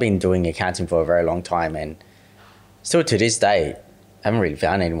sure I've been doing accounting for a very long time, and still to this day, I haven't really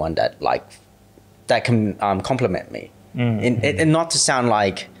found anyone that can complement me. And not to sound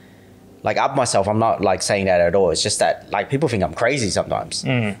like up myself, I'm not like saying that at all. It's just that like people think I'm crazy sometimes.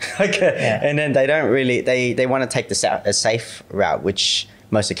 And then they don't really, they want to take the safe route, which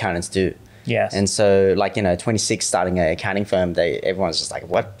most accountants do. Yes. And so, like, 26, starting an accounting firm, everyone's just like,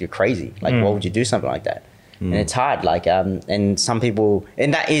 what? You're crazy. Like, why would you do something like that? And it's hard. Like, and some people,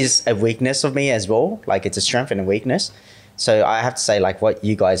 and that is a weakness of me as well. Like, it's a strength and a weakness. So I have to say, like, what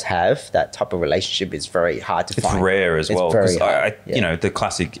you guys have, that type of relationship is very hard to find. It's rare as well. Very Because hard. the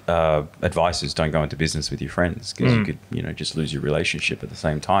classic advice is don't go into business with your friends, because you could, just lose your relationship at the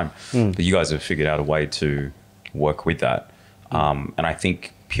same time. But you guys have figured out a way to work with that. And I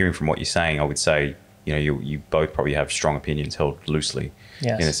think, hearing from what you're saying, I would say, you both probably have strong opinions held loosely,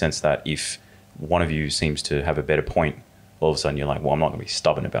 in the sense that if one of you seems to have a better point, all of a sudden you're like, well, I'm not going to be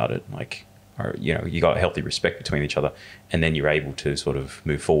stubborn about it. Like, or, you got healthy respect between each other, and then you're able to sort of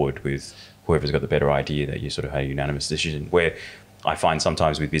move forward with whoever's got the better idea, that you sort of had a unanimous decision. Where I find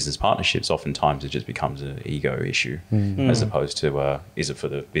sometimes with business partnerships, oftentimes it just becomes an ego issue, as opposed to, is it for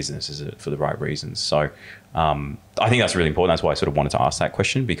the business? Is it for the right reasons? So I think that's really important. That's why I sort of wanted to ask that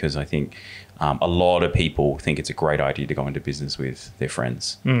question, because I think a lot of people think it's a great idea to go into business with their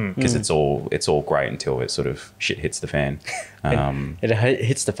friends, because it's all great until it sort of shit hits the fan. It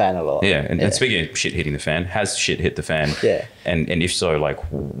hits the fan a lot. Yeah. And speaking of shit hitting the fan, has shit hit the fan? Yeah. And if so, like,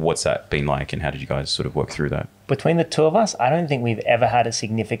 what's that been like, and how did you guys sort of work through that? Between the two of us, I don't think we've ever had a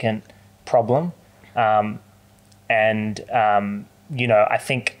significant problem. I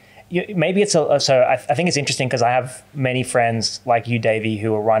think maybe it's I think it's interesting because I have many friends like you, Davey,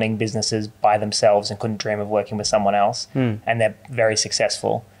 who are running businesses by themselves and couldn't dream of working with someone else, and they're very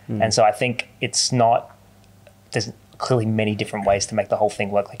successful. And so I think there's clearly many different ways to make the whole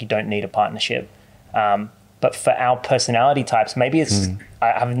thing work. Like, you don't need a partnership. But for our personality types, maybe it's,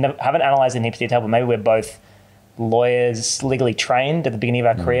 I haven't analyzed it in heaps of detail, but maybe we're both lawyers, legally trained at the beginning of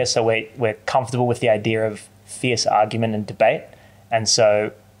our career. So we're comfortable with the idea of fierce argument and debate. And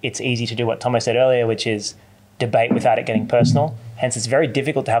so it's easy to do what Tomo said earlier, which is debate without it getting personal. Hence, it's very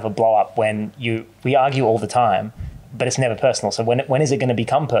difficult to have a blow up when we argue all the time, but it's never personal. So when is it going to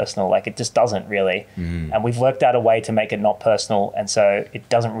become personal? Like, it just doesn't really. And we've worked out a way to make it not personal, and so it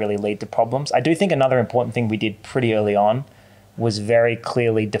doesn't really lead to problems. I do think another important thing we did pretty early on was very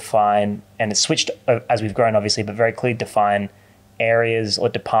clearly define, and it's switched as we've grown, obviously, but very clearly define areas or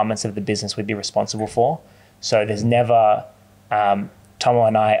departments of the business we'd be responsible for. So there's never, Tomo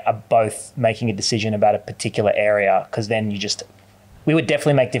and I are both making a decision about a particular area, because then we would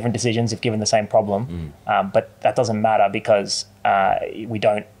definitely make different decisions if given the same problem. But that doesn't matter, because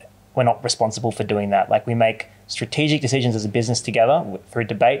we're not responsible for doing that. Like, we make strategic decisions as a business together through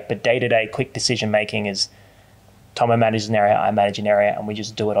debate, but day-to-day quick decision-making is Tomo manages an area, I manage an area, and we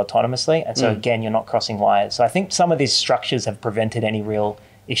just do it autonomously. And so again, you're not crossing wires. So I think some of these structures have prevented any real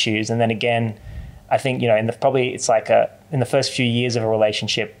issues. And then again, I think, in the first few years of a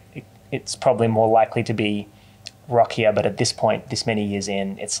relationship, it's probably more likely to be rockier. But at this point, this many years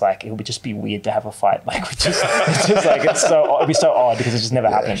in, it's like, it would just be weird to have a fight. Like, it'd be so odd, because it just never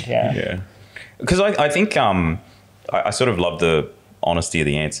happened. Yeah. Because I think I sort of love the honesty of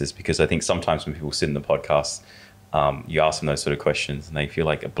the answers, because I think sometimes when people sit in the podcast, you ask them those sort of questions and they feel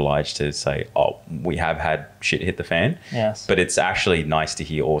like obliged to say, oh, we have had shit hit the fan. Yes. But it's actually nice to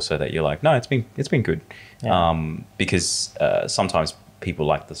hear also that you're like, no, it's been good. Yeah. Because sometimes people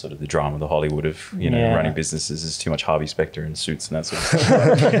like the sort of the drama, the Hollywood of, running businesses. Is too much Harvey Specter and Suits and that sort of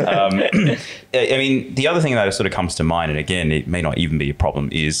stuff. I mean, the other thing that sort of comes to mind, and again, it may not even be a problem,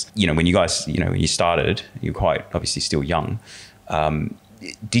 is, when you guys, when you started, you're quite obviously still young.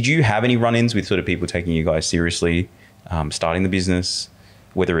 Did you have any run-ins with sort of people taking you guys seriously, starting the business,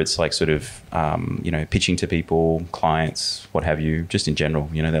 whether it's like sort of, pitching to people, clients, what have you, just in general?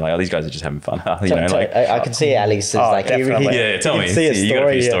 They're like, oh, these guys are just having fun. I can see Alex is like, tell me. You got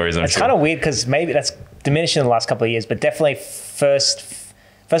a few stories. It's kind of weird, because maybe that's diminished in the last couple of years, but definitely first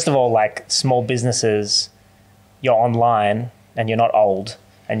first of all, like small businesses, you're online and you're not old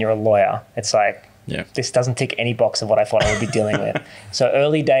and you're a lawyer. It's like, this doesn't tick any box of what I thought I would be dealing with. So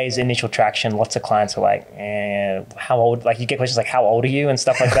early days, initial traction, lots of clients are like, how old? Like you get questions like, how old are you and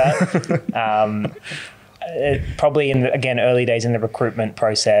stuff like that. Probably again, early days in the recruitment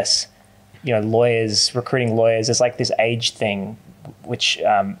process, recruiting lawyers, there's like this age thing, which,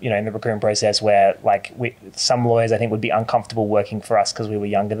 in the recruitment process where like some lawyers I think would be uncomfortable working for us because we were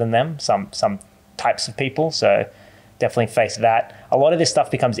younger than them, some types of people. So definitely face that. A lot of this stuff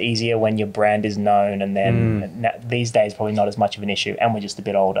becomes easier when your brand is known, and then these days probably not as much of an issue, and we're just a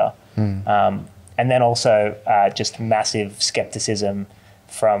bit older. And then also just massive skepticism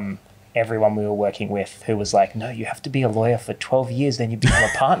from everyone we were working with who was like, no, you have to be a lawyer for 12 years, then you become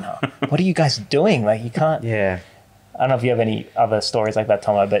a partner. What are you guys doing? Like you can't. Yeah. I don't know if you have any other stories like that,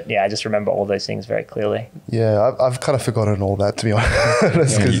 Tomo, but yeah, I just remember all those things very clearly. Yeah, I've kind of forgotten all that, to be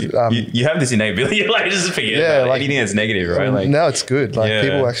honest. You have this innate ability, like just forget about anything that's negative, right? Like now it's good. Like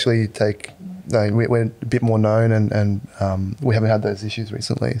people actually take. We're a bit more known, and we haven't had those issues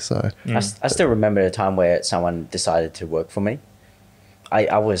recently. So I still remember a time where someone decided to work for me.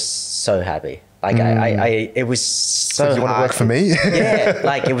 I was so happy. Like it was so hard. You want to work for me? Yeah,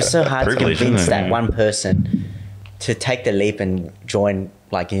 like it was so hard to convince that one person to take the leap and join,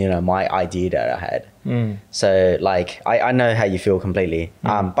 like, my idea that I had. So like, I know how you feel completely.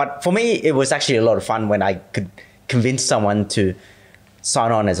 But for me, it was actually a lot of fun when I could convince someone to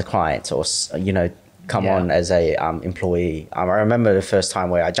sign on as a client or, come on as a employee. I remember the first time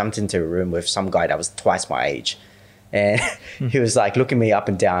where I jumped into a room with some guy that was twice my age, and he was like looking me up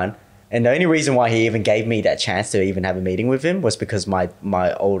and down. And the only reason why he even gave me that chance to even have a meeting with him was because my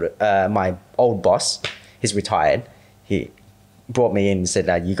old boss, he's retired. He brought me in and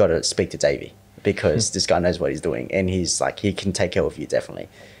said, you got to speak to Davey because this guy knows what he's doing. And he's like, he can take care of you, definitely.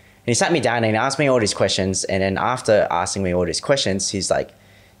 And he sat me down and asked me all these questions. And then after asking me all these questions, he's like,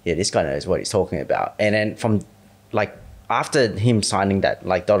 yeah, this guy knows what he's talking about. And then from like, after him signing that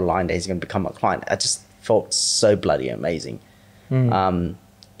like dotted line that he's going to become a client, I just felt so bloody amazing.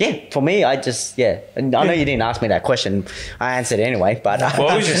 Yeah, for me, and I know you didn't ask me that question. I answered it anyway, but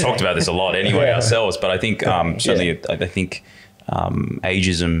well, we just talked about this a lot anyway ourselves. But I think certainly, I think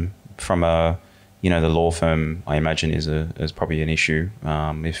ageism from the law firm, I imagine is probably an issue,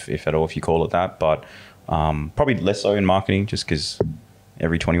 if at all, if you call it that. But probably less so in marketing, just because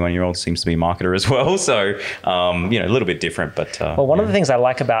every 21-year-old seems to be a marketer as well. So a little bit different. But well, one of the things I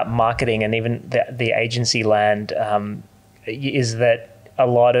like about marketing and even the agency land is that a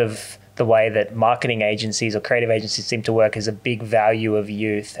lot of the way that marketing agencies or creative agencies seem to work is a big value of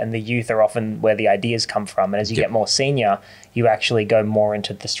youth, and the youth are often where the ideas come from. And as you get more senior, you actually go more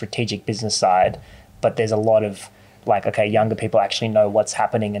into the strategic business side. But there's a lot of like, okay, younger people actually know what's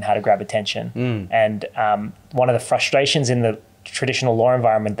happening and how to grab attention. And one of the frustrations in the traditional law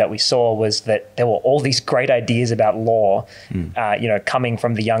environment that we saw was that there were all these great ideas about law, coming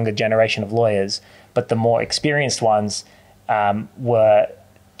from the younger generation of lawyers, but the more experienced ones were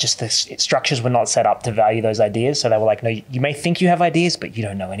just the structures were not set up to value those ideas. So they were like, no, you may think you have ideas, but you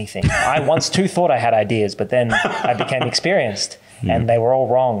don't know anything. I once too thought I had ideas, but then I became experienced and they were all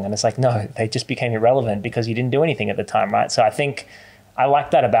wrong. And it's like, no, they just became irrelevant because you didn't do anything at the time, right? So I think I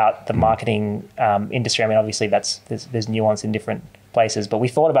like that about the marketing industry. I mean, obviously there's nuance in different places, but we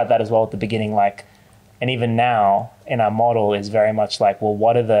thought about that as well at the beginning, like, and even now in our model is very much like, well,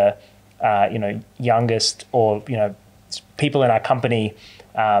 what are the, youngest or, people in our company,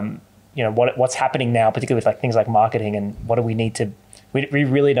 what's happening now, particularly with like things like marketing, and what do we need to, we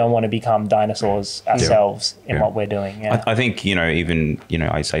really don't want to become dinosaurs ourselves in what we're doing. I think, even,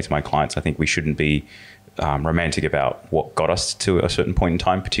 I say to my clients, I think we shouldn't be romantic about what got us to a certain point in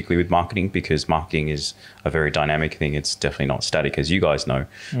time, particularly with marketing, because marketing is a very dynamic thing. It's definitely not static, as you guys know.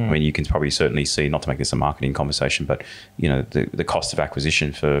 I mean, you can probably certainly see, not to make this a marketing conversation, but the cost of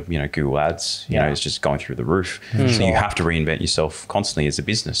acquisition for Google Ads, is just going through the roof. So you have to reinvent yourself constantly as a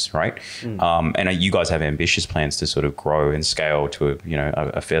business, right? And you guys have ambitious plans to sort of grow and scale to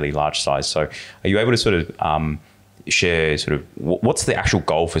a fairly large size. So are you able to sort of share sort of what's the actual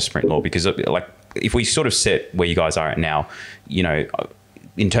goal for Sprintlaw? Because like, if we sort of set where you guys are at now,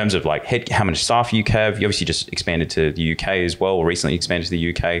 in terms of like how much staff you have, you obviously just expanded to the UK as well, or recently expanded to the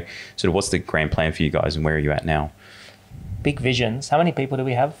UK. Sort of what's the grand plan for you guys and where are you at now? Big visions. How many people do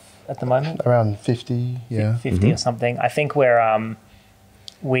we have at the moment? Around 50, 50 or something. I think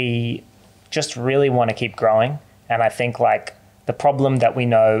we just really want to keep growing. And I think like the problem that we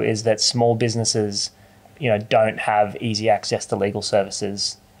know is that small businesses, don't have easy access to legal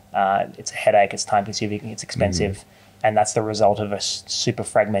services. It's a headache, it's time consuming, it's expensive. And that's the result of a super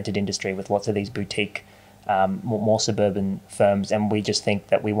fragmented industry with lots of these boutique, more suburban firms. And we just think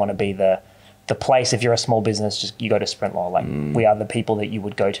that we want to be the place. If you're a small business, just you go to Sprintlaw. Like we are the people that you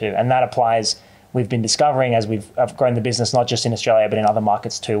would go to. And that applies, we've been discovering as we've grown the business, not just in Australia, but in other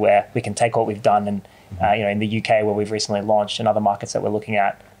markets too, where we can take what we've done and, in the UK where we've recently launched and other markets that we're looking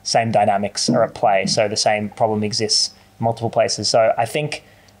at, same dynamics are at play. So the same problem exists in multiple places. So I think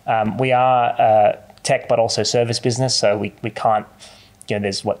we are a tech, but also service business. So we can't,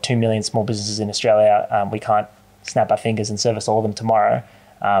 there's 2 million small businesses in Australia. We can't snap our fingers and service all of them tomorrow.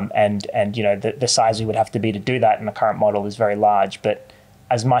 And the size we would have to be to do that in the current model is very large. But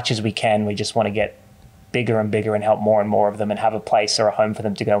as much as we can, we just want to get bigger and bigger and help more and more of them and have a place or a home for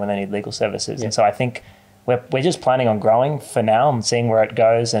them to go when they need legal services. Yeah. And so I think we're just planning on growing for now and seeing where it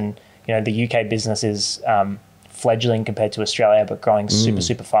goes. And, the UK business is fledgling compared to Australia, but growing super,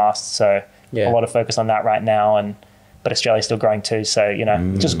 super fast. So a lot of focus on that right now. But Australia's still growing too. So,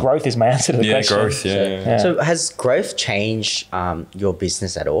 just growth is my answer to the question. Growth, yeah. So has growth changed your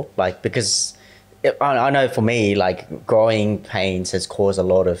business at all? Like, because I know for me, like growing pains has caused a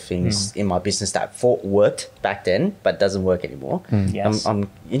lot of things in my business that I thought worked back then, but doesn't work anymore. Yes. I'm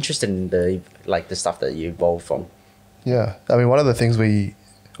interested in the stuff that you evolved from. Yeah. I mean, one of the things we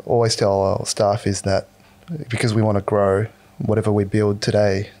always tell our staff is that because we want to grow, whatever we build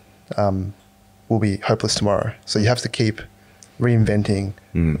today will be hopeless tomorrow. So you have to keep reinventing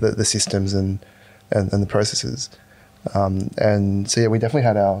the systems and the processes. And so, we definitely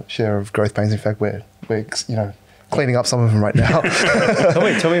had our share of growth pains. In fact, we're cleaning up some of them right now.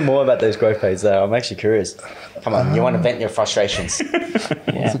 Tell me more about those growth pains though. I'm actually curious. Come on, you want to vent your frustrations.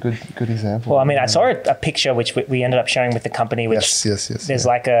 That's a good example. Well, I mean, I saw a picture which we ended up sharing with the company, which yes, there's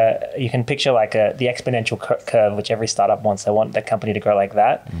you can picture like the exponential curve, which every startup wants. They want the company to grow like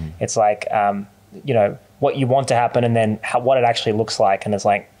that. It's like, what you want to happen and then what it actually looks like. And it's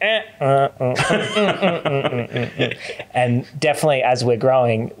like, and definitely as we're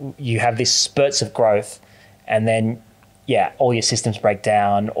growing, you have these spurts of growth and then, all your systems break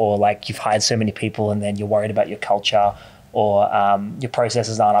down, or like you've hired so many people and then you're worried about your culture, or your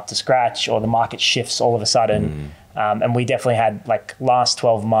processes aren't up to scratch, or the market shifts all of a sudden. And we definitely had like last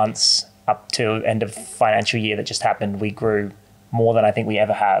 12 months up to end of financial year that just happened, we grew more than I think we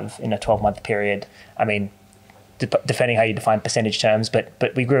ever have in a 12-month period. I mean, depending how you define percentage terms, but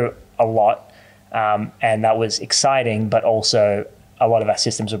we grew a lot, and that was exciting. But also, a lot of our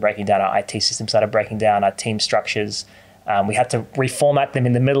systems were breaking down. Our IT systems started breaking down. Our team structures, we had to reformat them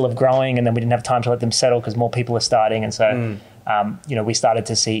in the middle of growing, and then we didn't have time to let them settle because more people are starting. And so, we started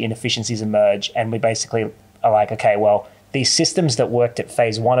to see inefficiencies emerge, and we basically are like, okay, well, these systems that worked at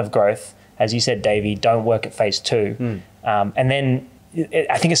phase 1 of growth, as you said, Davey, don't work at phase 2. And then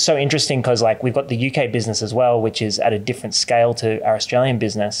I think it's so interesting because like we've got the UK business as well, which is at a different scale to our Australian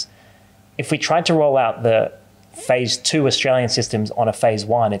business. If we tried to roll out the phase 2 Australian systems on a phase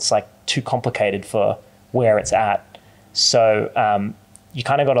 1, it's like too complicated for where it's at. So you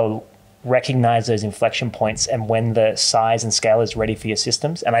kind of got to recognize those inflection points and when the size and scale is ready for your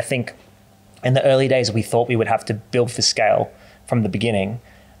systems. And I think in the early days, we thought we would have to build for scale from the beginning.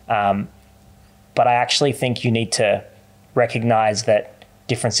 But I actually think you need to recognize that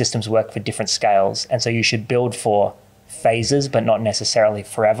different systems work for different scales. And so you should build for phases, but not necessarily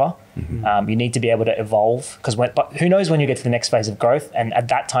forever. You need to be able to evolve but who knows when you get to the next phase of growth. And at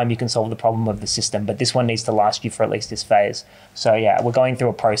that time you can solve the problem of the system, but this one needs to last you for at least this phase. So we're going through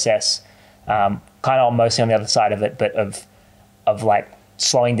a process, kind of mostly on the other side of it, but of like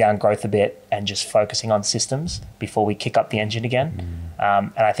slowing down growth a bit and just focusing on systems before we kick up the engine again.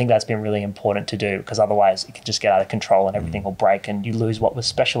 And I think that's been really important to do because otherwise it can just get out of control and everything will break and you lose what was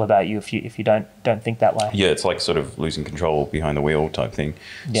special about you if you don't think that way. Yeah, it's like sort of losing control behind the wheel type thing.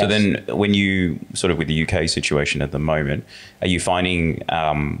 Yes. So then when you sort of with the UK situation at the moment, are you finding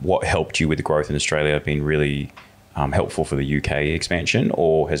what helped you with the growth in Australia been really helpful for the UK expansion,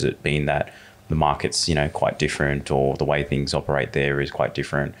 or has it been that the market's quite different or the way things operate there is quite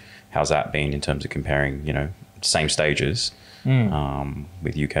different? How's that been in terms of comparing same stages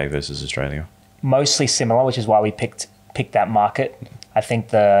with UK versus Australia? Mostly similar, which is why we picked that market. I think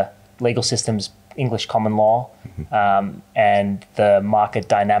the legal system's English common law and the market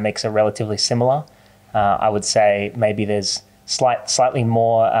dynamics are relatively similar. I would say maybe there's slightly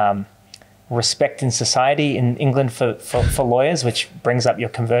more respect in society in England for lawyers, which brings up your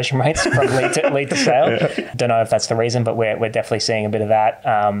conversion rates from lead to sale. Don't know if that's the reason, but we're definitely seeing a bit of that.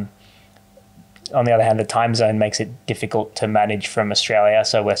 On the other hand, the time zone makes it difficult to manage from Australia,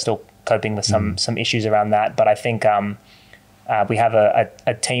 so we're still coping with some issues around that. But I think We have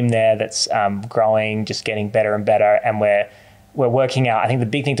a team there that's growing, just getting better and better, and we're working out. I think the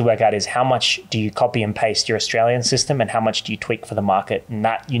big thing to work out is how much do you copy and paste your Australian system and how much do you tweak for the market, and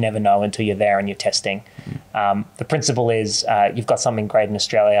that you never know until you're there and you're testing. The principle is you've got something great in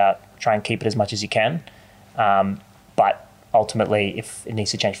Australia, try and keep it as much as you can, but ultimately if it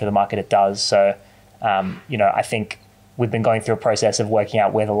needs to change for the market, it does. So I think we've been going through a process of working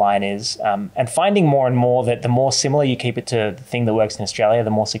out where the line is, and finding more and more that the more similar you keep it to the thing that works in Australia, the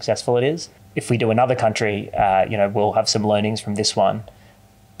more successful it is. If we do another country, we'll have some learnings from this one.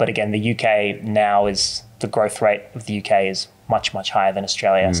 But again, the UK now is, the growth rate of the UK is much, much higher than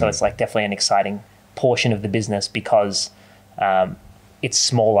Australia. So it's like definitely an exciting portion of the business because it's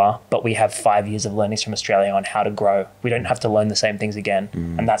smaller, but we have 5 years of learnings from Australia on how to grow. We don't have to learn the same things again.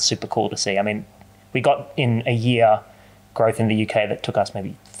 And that's super cool to see. I mean, we got in a year growth in the UK that took us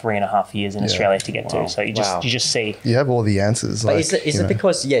maybe 3.5 years in Australia to get to. So you just see. You have all the answers. But is it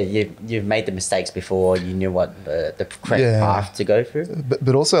because you've made the mistakes before, you knew what the correct path to go through?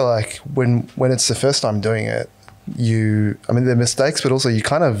 But also like when it's the first time doing it, they're mistakes, but also you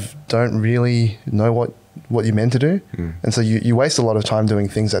kind of don't really know what you're meant to do. And so you waste a lot of time doing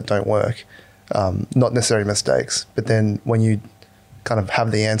things that don't work. Not necessarily mistakes, but then when you kind of have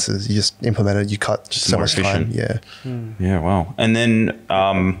the answers, you just implement it, you cut just so much time. Yeah, wow. And then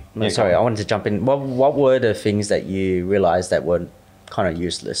sorry, I wanted to jump in. What were the things that you realized that were kind of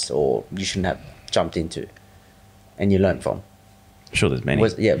useless or you shouldn't have jumped into and you learned from? Sure, there's many.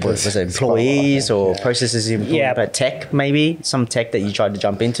 Was it employees or processes you employed? But tech, maybe some tech that you tried to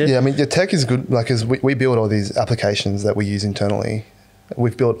jump into? Yeah, I mean, the tech is good. Like, as we build all these applications that we use internally.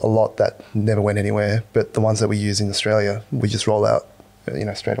 We've built a lot that never went anywhere, but the ones that we use in Australia, we just roll out,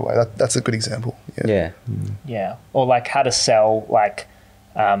 straight away. That's a good example. Yeah. Or like how to sell, like,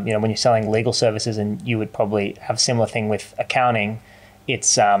 when you're selling legal services, and you would probably have similar thing with accounting.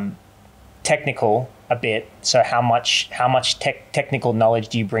 It's technical a bit. So how much technical knowledge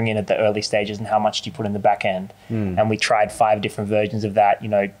do you bring in at the early stages, and how much do you put in the back end? And we tried 5 different versions of that.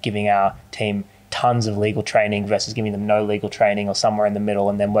 Giving our team tons of legal training versus giving them no legal training, or somewhere in the middle,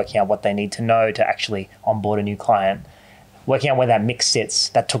 and then working out what they need to know to actually onboard a new client. Working out where that mix sits,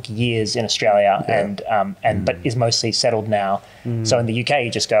 that took years in Australia, but is mostly settled now. So in the UK,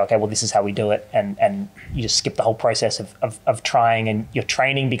 you just go, okay, well, this is how we do it, and you just skip the whole process of trying, and your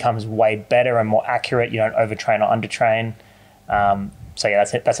training becomes way better and more accurate. You don't overtrain or undertrain. So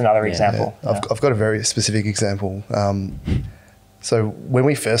that's another example. I've got a very specific example. So when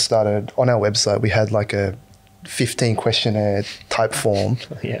we first started on our website, we had like a 15 questionnaire type form.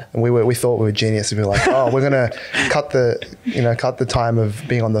 And we thought we were genius. We were like, we're going to cut the time of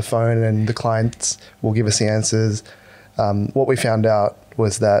being on the phone, and the clients will give us the answers. What we found out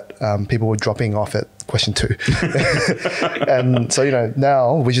was that people were dropping off at question 2. And so,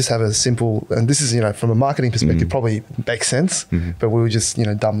 now we just have a simple, and this is, from a marketing perspective, probably makes sense, but we were just,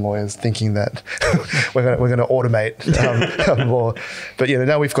 dumb lawyers thinking that we're going to automate more. But,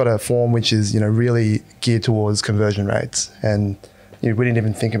 now we've got a form which is, really geared towards conversion rates. And we didn't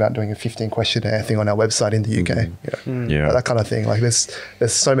even think about doing a 15 questionnaire thing on our website in the UK. That kind of thing. Like there's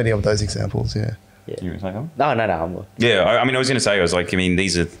so many of those examples. Yeah. You want to say something? No. I was going to say,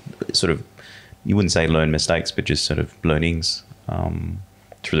 these are sort of, you wouldn't say learn mistakes, but just sort of learnings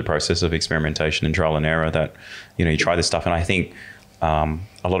through the process of experimentation and trial and error that, you try this stuff. And I think a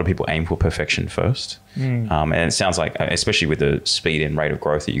lot of people aim for perfection first. And it sounds like, especially with the speed and rate of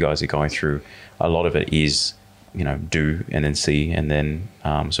growth that you guys are going through, a lot of it is, do and then see and then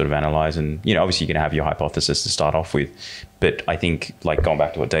sort of analyze. And, obviously you're going to have your hypothesis to start off with. But I think, like going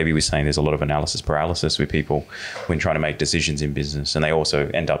back to what Davey was saying, there's a lot of analysis paralysis with people when trying to make decisions in business. And they also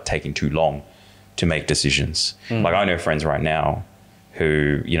end up taking too long to make decisions. Like I know friends right now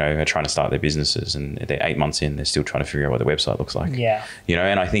who, are trying to start their businesses, and they're 8 months in, they're still trying to figure out what their website looks like.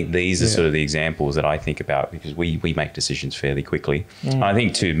 And I think these are sort of the examples that I think about, because we make decisions fairly quickly. I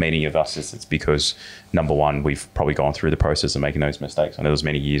think to many of us, it's because number one, we've probably gone through the process of making those mistakes. I know there's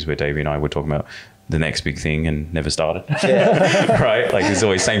many years where Davey and I were talking about the next big thing and never started. Right? Like it's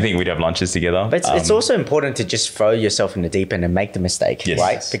always the same thing. We'd have lunches together. But it's also important to just throw yourself in the deep end and make the mistake,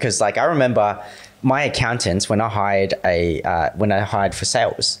 right? Because like I remember my accountants, when I hired for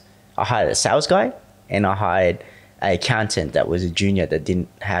sales, I hired a sales guy and I hired an accountant that was a junior that didn't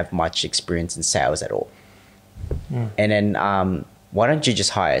have much experience in sales at all. And then why don't you just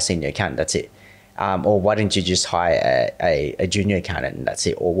hire a senior accountant? That's it. Or why didn't you just hire a junior accountant and that's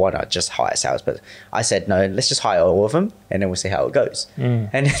it? Or why not just hire sales? But I said, no, let's just hire all of them and then we'll see how it goes. And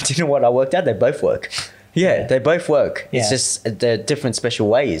do you know what I worked out? They both work. Yeah, they both work. Yeah. It's just they're different special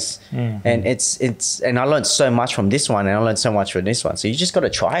ways. And and I learned so much from this one and I learned so much from this one. So you just got to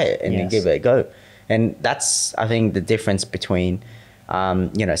try it and then give it a go. And that's, I think, the difference between,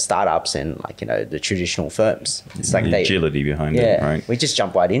 startups and the traditional firms. It's like the agility behind it, right? We just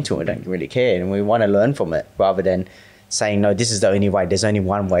jump right into it, don't really care. And we want to learn from it rather than saying, no, this is the only way. There's only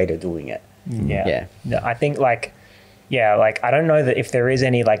one way to doing it. Yeah. No, I think I don't know that if there is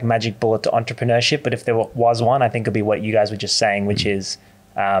any magic bullet to entrepreneurship, but if there was one, I think it'd be what you guys were just saying, which is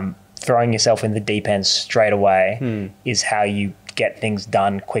throwing yourself in the deep end straight away is how you get things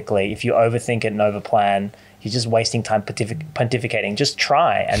done quickly. If you overthink it and overplan, you're just wasting time pontificating. Just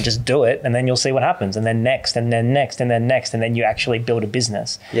try and just do it, and then you'll see what happens. And then next, and then next, and then next, and then you actually build a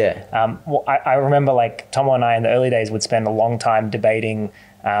business. Yeah. I remember Tomo and I in the early days would spend a long time debating,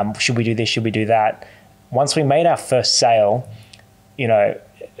 should we do this, should we do that? Once we made our first sale,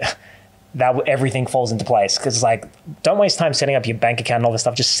 that everything falls into place, because don't waste time setting up your bank account and all this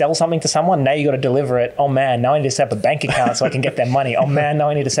stuff. Just sell something to someone. Now you got to deliver it. Oh man, now I need to set up a bank account so I can get their money. Oh man, now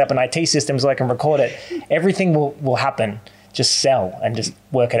I need to set up an IT system so I can record it. Everything will happen. Just sell and just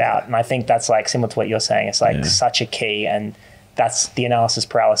work it out. And I think that's similar to what you're saying. It's such a key, and that's the analysis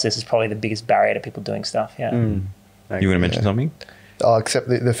paralysis is probably the biggest barrier to people doing stuff. Yeah. You want to mention something? Oh, except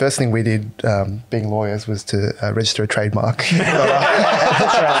the first thing we did, being lawyers, was to register a trademark.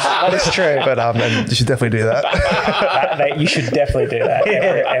 That is true. But and you should definitely do that. You should definitely do that.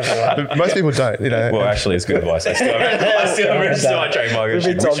 Everyone. Most people don't, Well, actually, it's good advice. I still register my trademark. We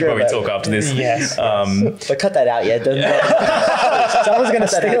should probably talk after this. Yes. But cut that out, yeah. Someone's going to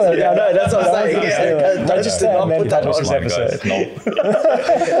steal it. Yeah, no, that's what I'm saying. Register, not put that on this episode.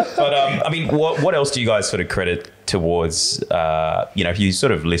 But what else do you guys sort of credit towards, if you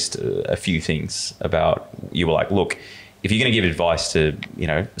sort of list a few things about, you were look, if you're going to give advice to,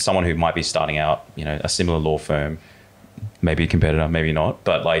 someone who might be starting out, a similar law firm, maybe a competitor, maybe not,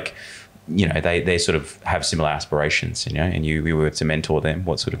 but they sort of have similar aspirations, and we were to mentor them,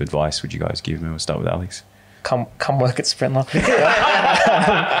 what sort of advice would you guys give them? We'll start with Alex. Come work at Sprintlaw.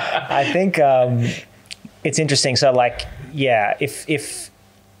 I think it's interesting. So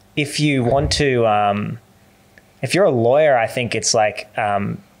if you want to, if you're a lawyer, I think it's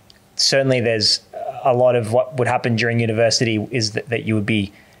certainly there's a lot of what would happen during university is that you would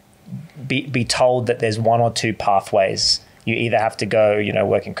be told that there's one or two pathways. You either have to go,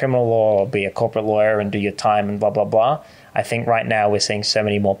 work in criminal law or be a corporate lawyer and do your time and blah, blah, blah. I think right now we're seeing so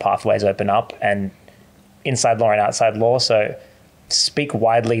many more pathways open up, and inside law and outside law. So speak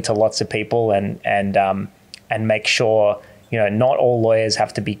widely to lots of people and make sure, not all lawyers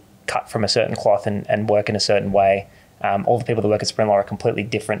have to be cut from a certain cloth and work in a certain way. All the people that work at Sprintlaw are completely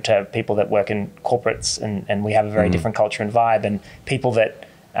different to people that work in corporates, and we have a very different culture and vibe, and people that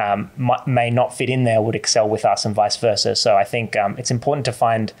may not fit in there would excel with us and vice versa. So I think it's important to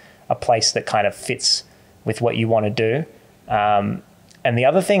find a place that kind of fits with what you want to do. And the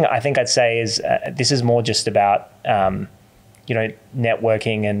other thing I think I'd say is this is more just about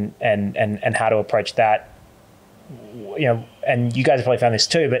networking and how to approach that. And you guys have probably found this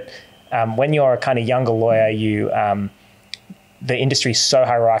too, but when you're a kind of younger lawyer, the industry is so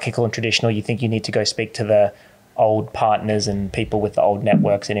hierarchical and traditional. You think you need to go speak to the old partners and people with the old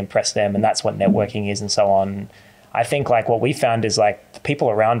networks and impress them, and that's what networking is, and so on. I think what we found is the people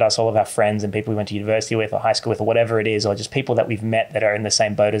around us, all of our friends and people we went to university with or high school with or whatever it is, or just people that we've met that are in the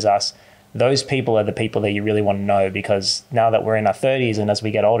same boat as us, those people are the people that you really want to know, because now that we're in our 30s and as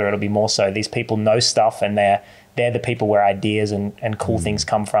we get older, it'll be more so. These people know stuff, and they're the people where ideas and cool things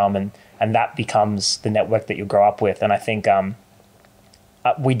come from, and that becomes the network that you grow up with. And I think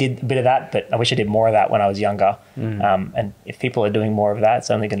we did a bit of that, but I wish I did more of that when I was younger. And if people are doing more of that, it's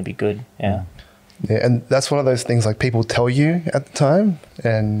only going to be good. Yeah. Yeah, and that's one of those things people tell you at the time,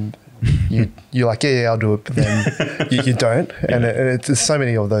 and you're like, yeah, I'll do it, but then you don't. Yeah. And it's so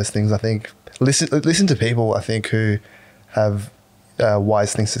many of those things. I think listen to people, I think, who have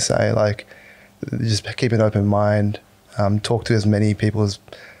wise things to say. Just keep an open mind. Talk to as many people as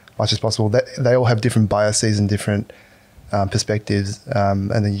much as possible. They all have different biases and different perspectives, and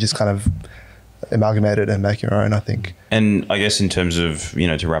then you just kind of amalgamate it and make your own, I think. And I guess in terms of,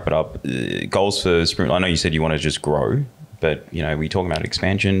 to wrap it up, goals for Sprint, I know you said you want to just grow, but, we talk about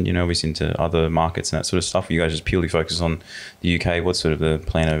expansion, obviously into other markets and that sort of stuff. You guys just purely focus on the UK. What's sort of the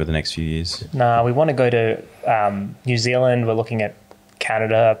plan over the next few years? No, we want to go to New Zealand. We're looking at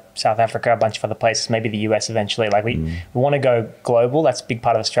Canada, South Africa, a bunch of other places, maybe the US eventually. We want to go global. That's a big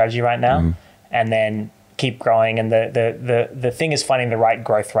part of the strategy right now. And then keep growing. And the thing is finding the right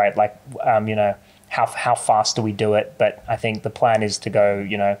growth rate, how fast do we do it? But I think the plan is to go,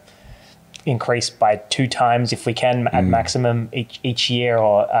 increase by 2 times if we can at maximum each year,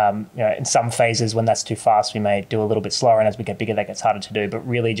 or in some phases when that's too fast, we may do a little bit slower, and as we get bigger, that gets harder to do. But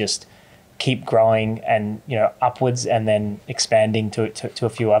really just keep growing and upwards, and then expanding to a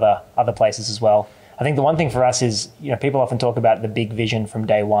few other places as well. I think the one thing for us is, people often talk about the big vision from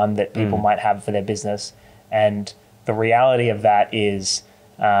day one that people might have for their business, and the reality of that is,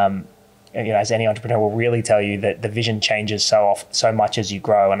 as any entrepreneur will really tell you, that the vision changes so much as you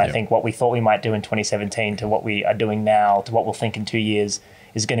grow. And I think what we thought we might do in 2017 to what we are doing now to what we'll think in 2 years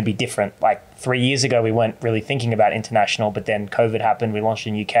is going to be different. Like 3 years ago, we weren't really thinking about international, but then COVID happened. We launched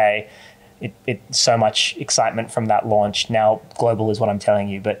in UK. It so much excitement from that launch. Now global is what I'm telling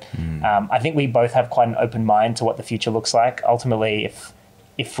you. But I think we both have quite an open mind to what the future looks like. Ultimately,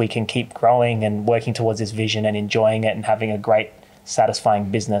 if we can keep growing and working towards this vision and enjoying it and having a great,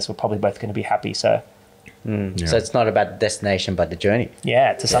 satisfying business, we're probably both going to be happy. So So it's not about the destination, but the journey.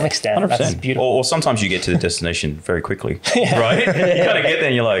 yeah, to some extent, 100%. that's beautiful. Or sometimes you get to the destination very quickly, right? You kind of get there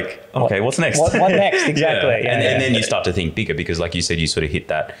and you're like, okay, what's next? What next? Exactly. Yeah. And then you start to think bigger, because like you said, you sort of hit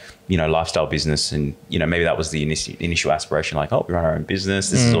that, lifestyle business, and, maybe that was the initial aspiration, like, oh, we run our own business.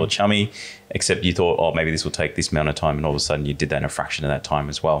 This is all chummy, except you thought, oh, maybe this will take this amount of time. And all of a sudden you did that in a fraction of that time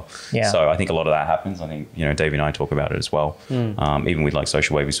as well. Yeah. So I think a lot of that happens. I think, Dave and I talk about it as well. Even with like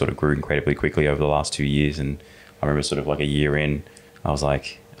Social Wave, we sort of grew incredibly quickly over the last 2 years. And I remember sort of like a year in, I was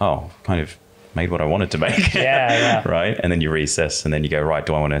like, oh, kind of made what I wanted to make. Yeah. Right. And then you reassess, and then you go, right,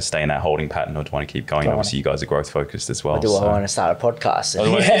 do I want to stay in that holding pattern, or do I want to keep going? Obviously, you guys are growth focused as well. Or do I want to start a podcast?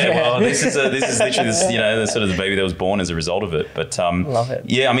 Well, this is literally this, the sort of the baby that was born as a result of it. But Love it.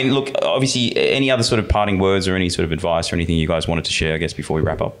 Yeah, I mean, look, obviously, any other sort of parting words or any sort of advice or anything you guys wanted to share, I guess, before we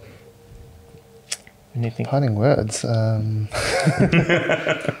wrap up? Anything? Parting words. You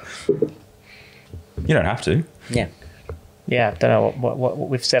don't have to. Yeah. Yeah, I don't know what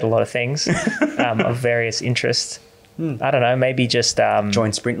we've said a lot of things of various interests. I don't know, maybe just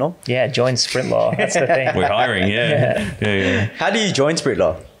Join Sprintlaw? Yeah, join Sprintlaw. That's the thing. We're hiring, yeah. How do you join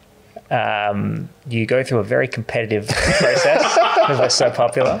Sprintlaw? You go through a very competitive process because we're so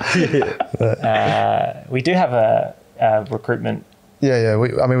popular. We do have a recruitment. Yeah.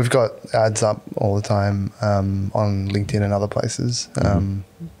 We've got ads up all the time on LinkedIn and other places.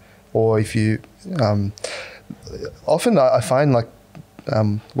 Or if you... often I find, like,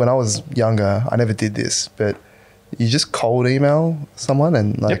 when I was younger, I never did this, but you just cold email someone,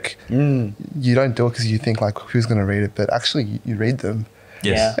 and like you don't do it because you think, like, who's going to read it, but actually you read them.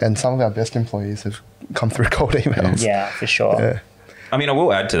 Yes. And some of our best employees have come through cold emails. Yeah, for sure. Yeah. I mean, I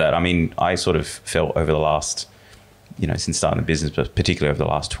will add to that. I mean, I sort of felt over the last, since starting the business, but particularly over the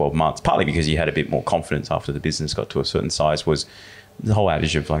last 12 months, partly because you had a bit more confidence after the business got to a certain size, was the whole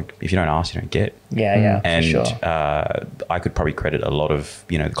adage of, like, if you don't ask, you don't get. Yeah, And for sure. I could probably credit a lot of,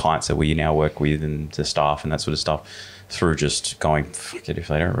 the clients that we now work with and the staff and that sort of stuff through just going, fuck it, if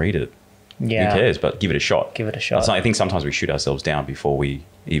they don't read it, Yeah. who cares? But give it a shot. Give it a shot. I think sometimes we shoot ourselves down before we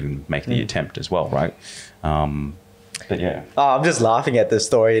even make the attempt as well, right? But yeah. Oh, I'm just laughing at the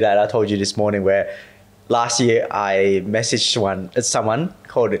story that I told you this morning, where last year I messaged someone,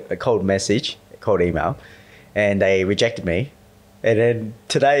 a cold email, and they rejected me. And then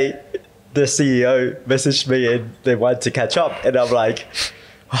today, the CEO messaged me and they wanted to catch up. And I'm like,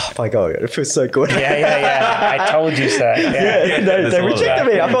 oh my God, it feels so good. Yeah. I told you so. Yeah. They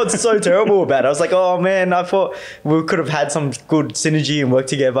rejected me. I felt so terrible about it. I was like, oh man, I thought we could have had some good synergy and work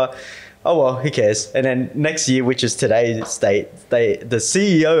together. Oh well, who cares? And then next year, which is today's date, the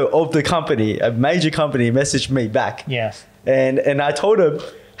CEO of the company, a major company, messaged me back. Yeah. And I told him,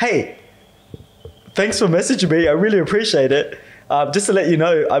 hey, thanks for messaging me. I really appreciate it. Just to let you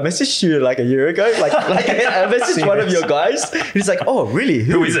know, I messaged you like a year ago. Like I messaged one of your guys. He's like, oh, really?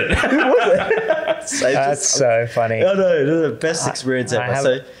 Who is it? Who was it? That's so funny. Oh no, this is the best experience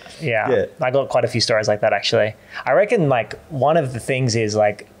ever. Yeah, I got quite a few stories like that, actually. I reckon, like, one of the things is,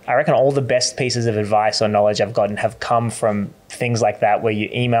 like, I reckon all the best pieces of advice or knowledge I've gotten have come from things like that, where you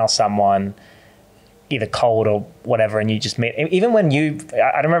email someone either cold or whatever, and you just meet. Even when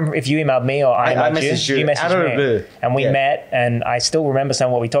I don't remember if you emailed me or I messaged you messaged me, and we met, and I still remember some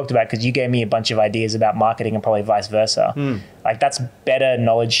of what we talked about because you gave me a bunch of ideas about marketing and probably vice versa. Like, that's better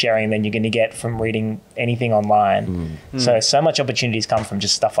knowledge sharing than you're going to get from reading anything online. So much opportunities come from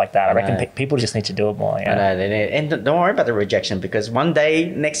just stuff like that. I reckon people just need to do it more. Yeah. And don't worry about the rejection, because one day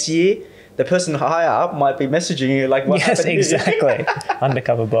next year the person higher up might be messaging you like, what Yes, happened here? exactly.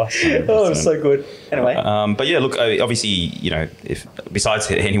 Undercover boss. Oh, it's so good. Anyway. But yeah, look, obviously, you know, if besides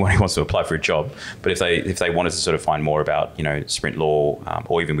anyone who wants to apply for a job, but if they wanted to sort of find more about, you know, Sprintlaw,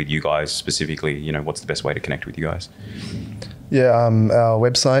 or even with you guys specifically, you know, what's the best way to connect with you guys? Yeah, our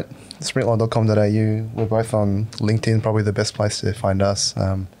website, sprintlaw.com.au. We're both on LinkedIn, probably the best place to find us.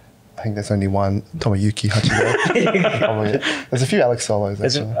 I think there's only one, Tomoyuki, Hachigo. Probably. There's a few Alex solos,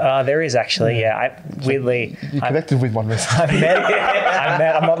 actually. There is actually, yeah. Weirdly, You connected with one recently.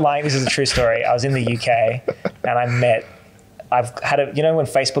 I'm not lying, this is a true story. I was in the UK and I've had you know, when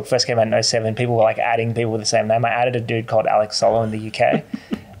Facebook first came out in 2007, people were like adding people with the same name. I added a dude called Alex Solo in the UK,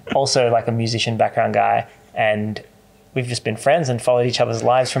 also like a musician background guy. And we've just been friends and followed each other's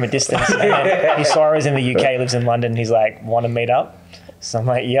lives from a distance. And then he saw I was in the UK, lives in London. He's like, want to meet up? So I'm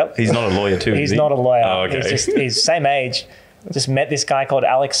like, yep. He's not a lawyer too, He's is he? not a lawyer. Oh, okay. He's same age. Just met this guy called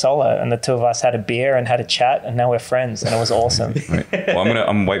Alex Solo, and the two of us had a beer and had a chat, and now we're friends, and it was awesome. Right. Well,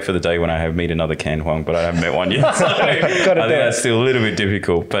 I'm wait for the day when I meet another Ken Huang, but I haven't met one yet. So I think that's still a little bit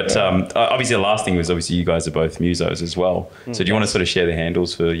difficult. But obviously, the last thing was obviously you guys are both musos as well. So do you want to sort of share the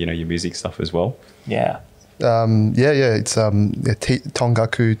handles for, you know, your music stuff as well? Yeah. It's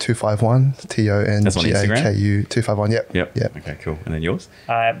Tongaku 251, TONGAKU 251. Yep. Okay, cool. And then yours?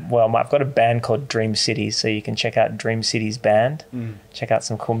 Well, I've got a band called Dream Cities, so you can check out Dream Cities Band. Check out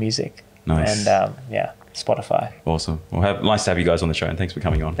some cool music. Nice. And Spotify. Awesome. Well, nice to have you guys on the show, and thanks for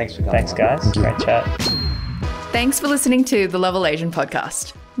coming on. Thanks for coming. Thanks, guys. Great chat. Thanks for listening to the Level Asian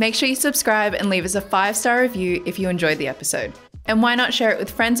podcast. Make sure you subscribe and leave us a 5-star review if you enjoyed the episode. And why not share it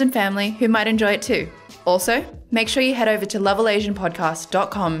with friends and family who might enjoy it too? Also, make sure you head over to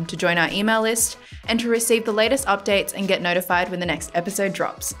levelasianpodcast.com to join our email list and to receive the latest updates and get notified when the next episode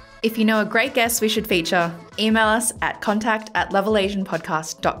drops. If you know a great guest we should feature, email us at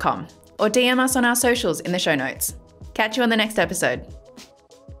contact@levelasianpodcast.com or DM us on our socials in the show notes. Catch you on the next episode.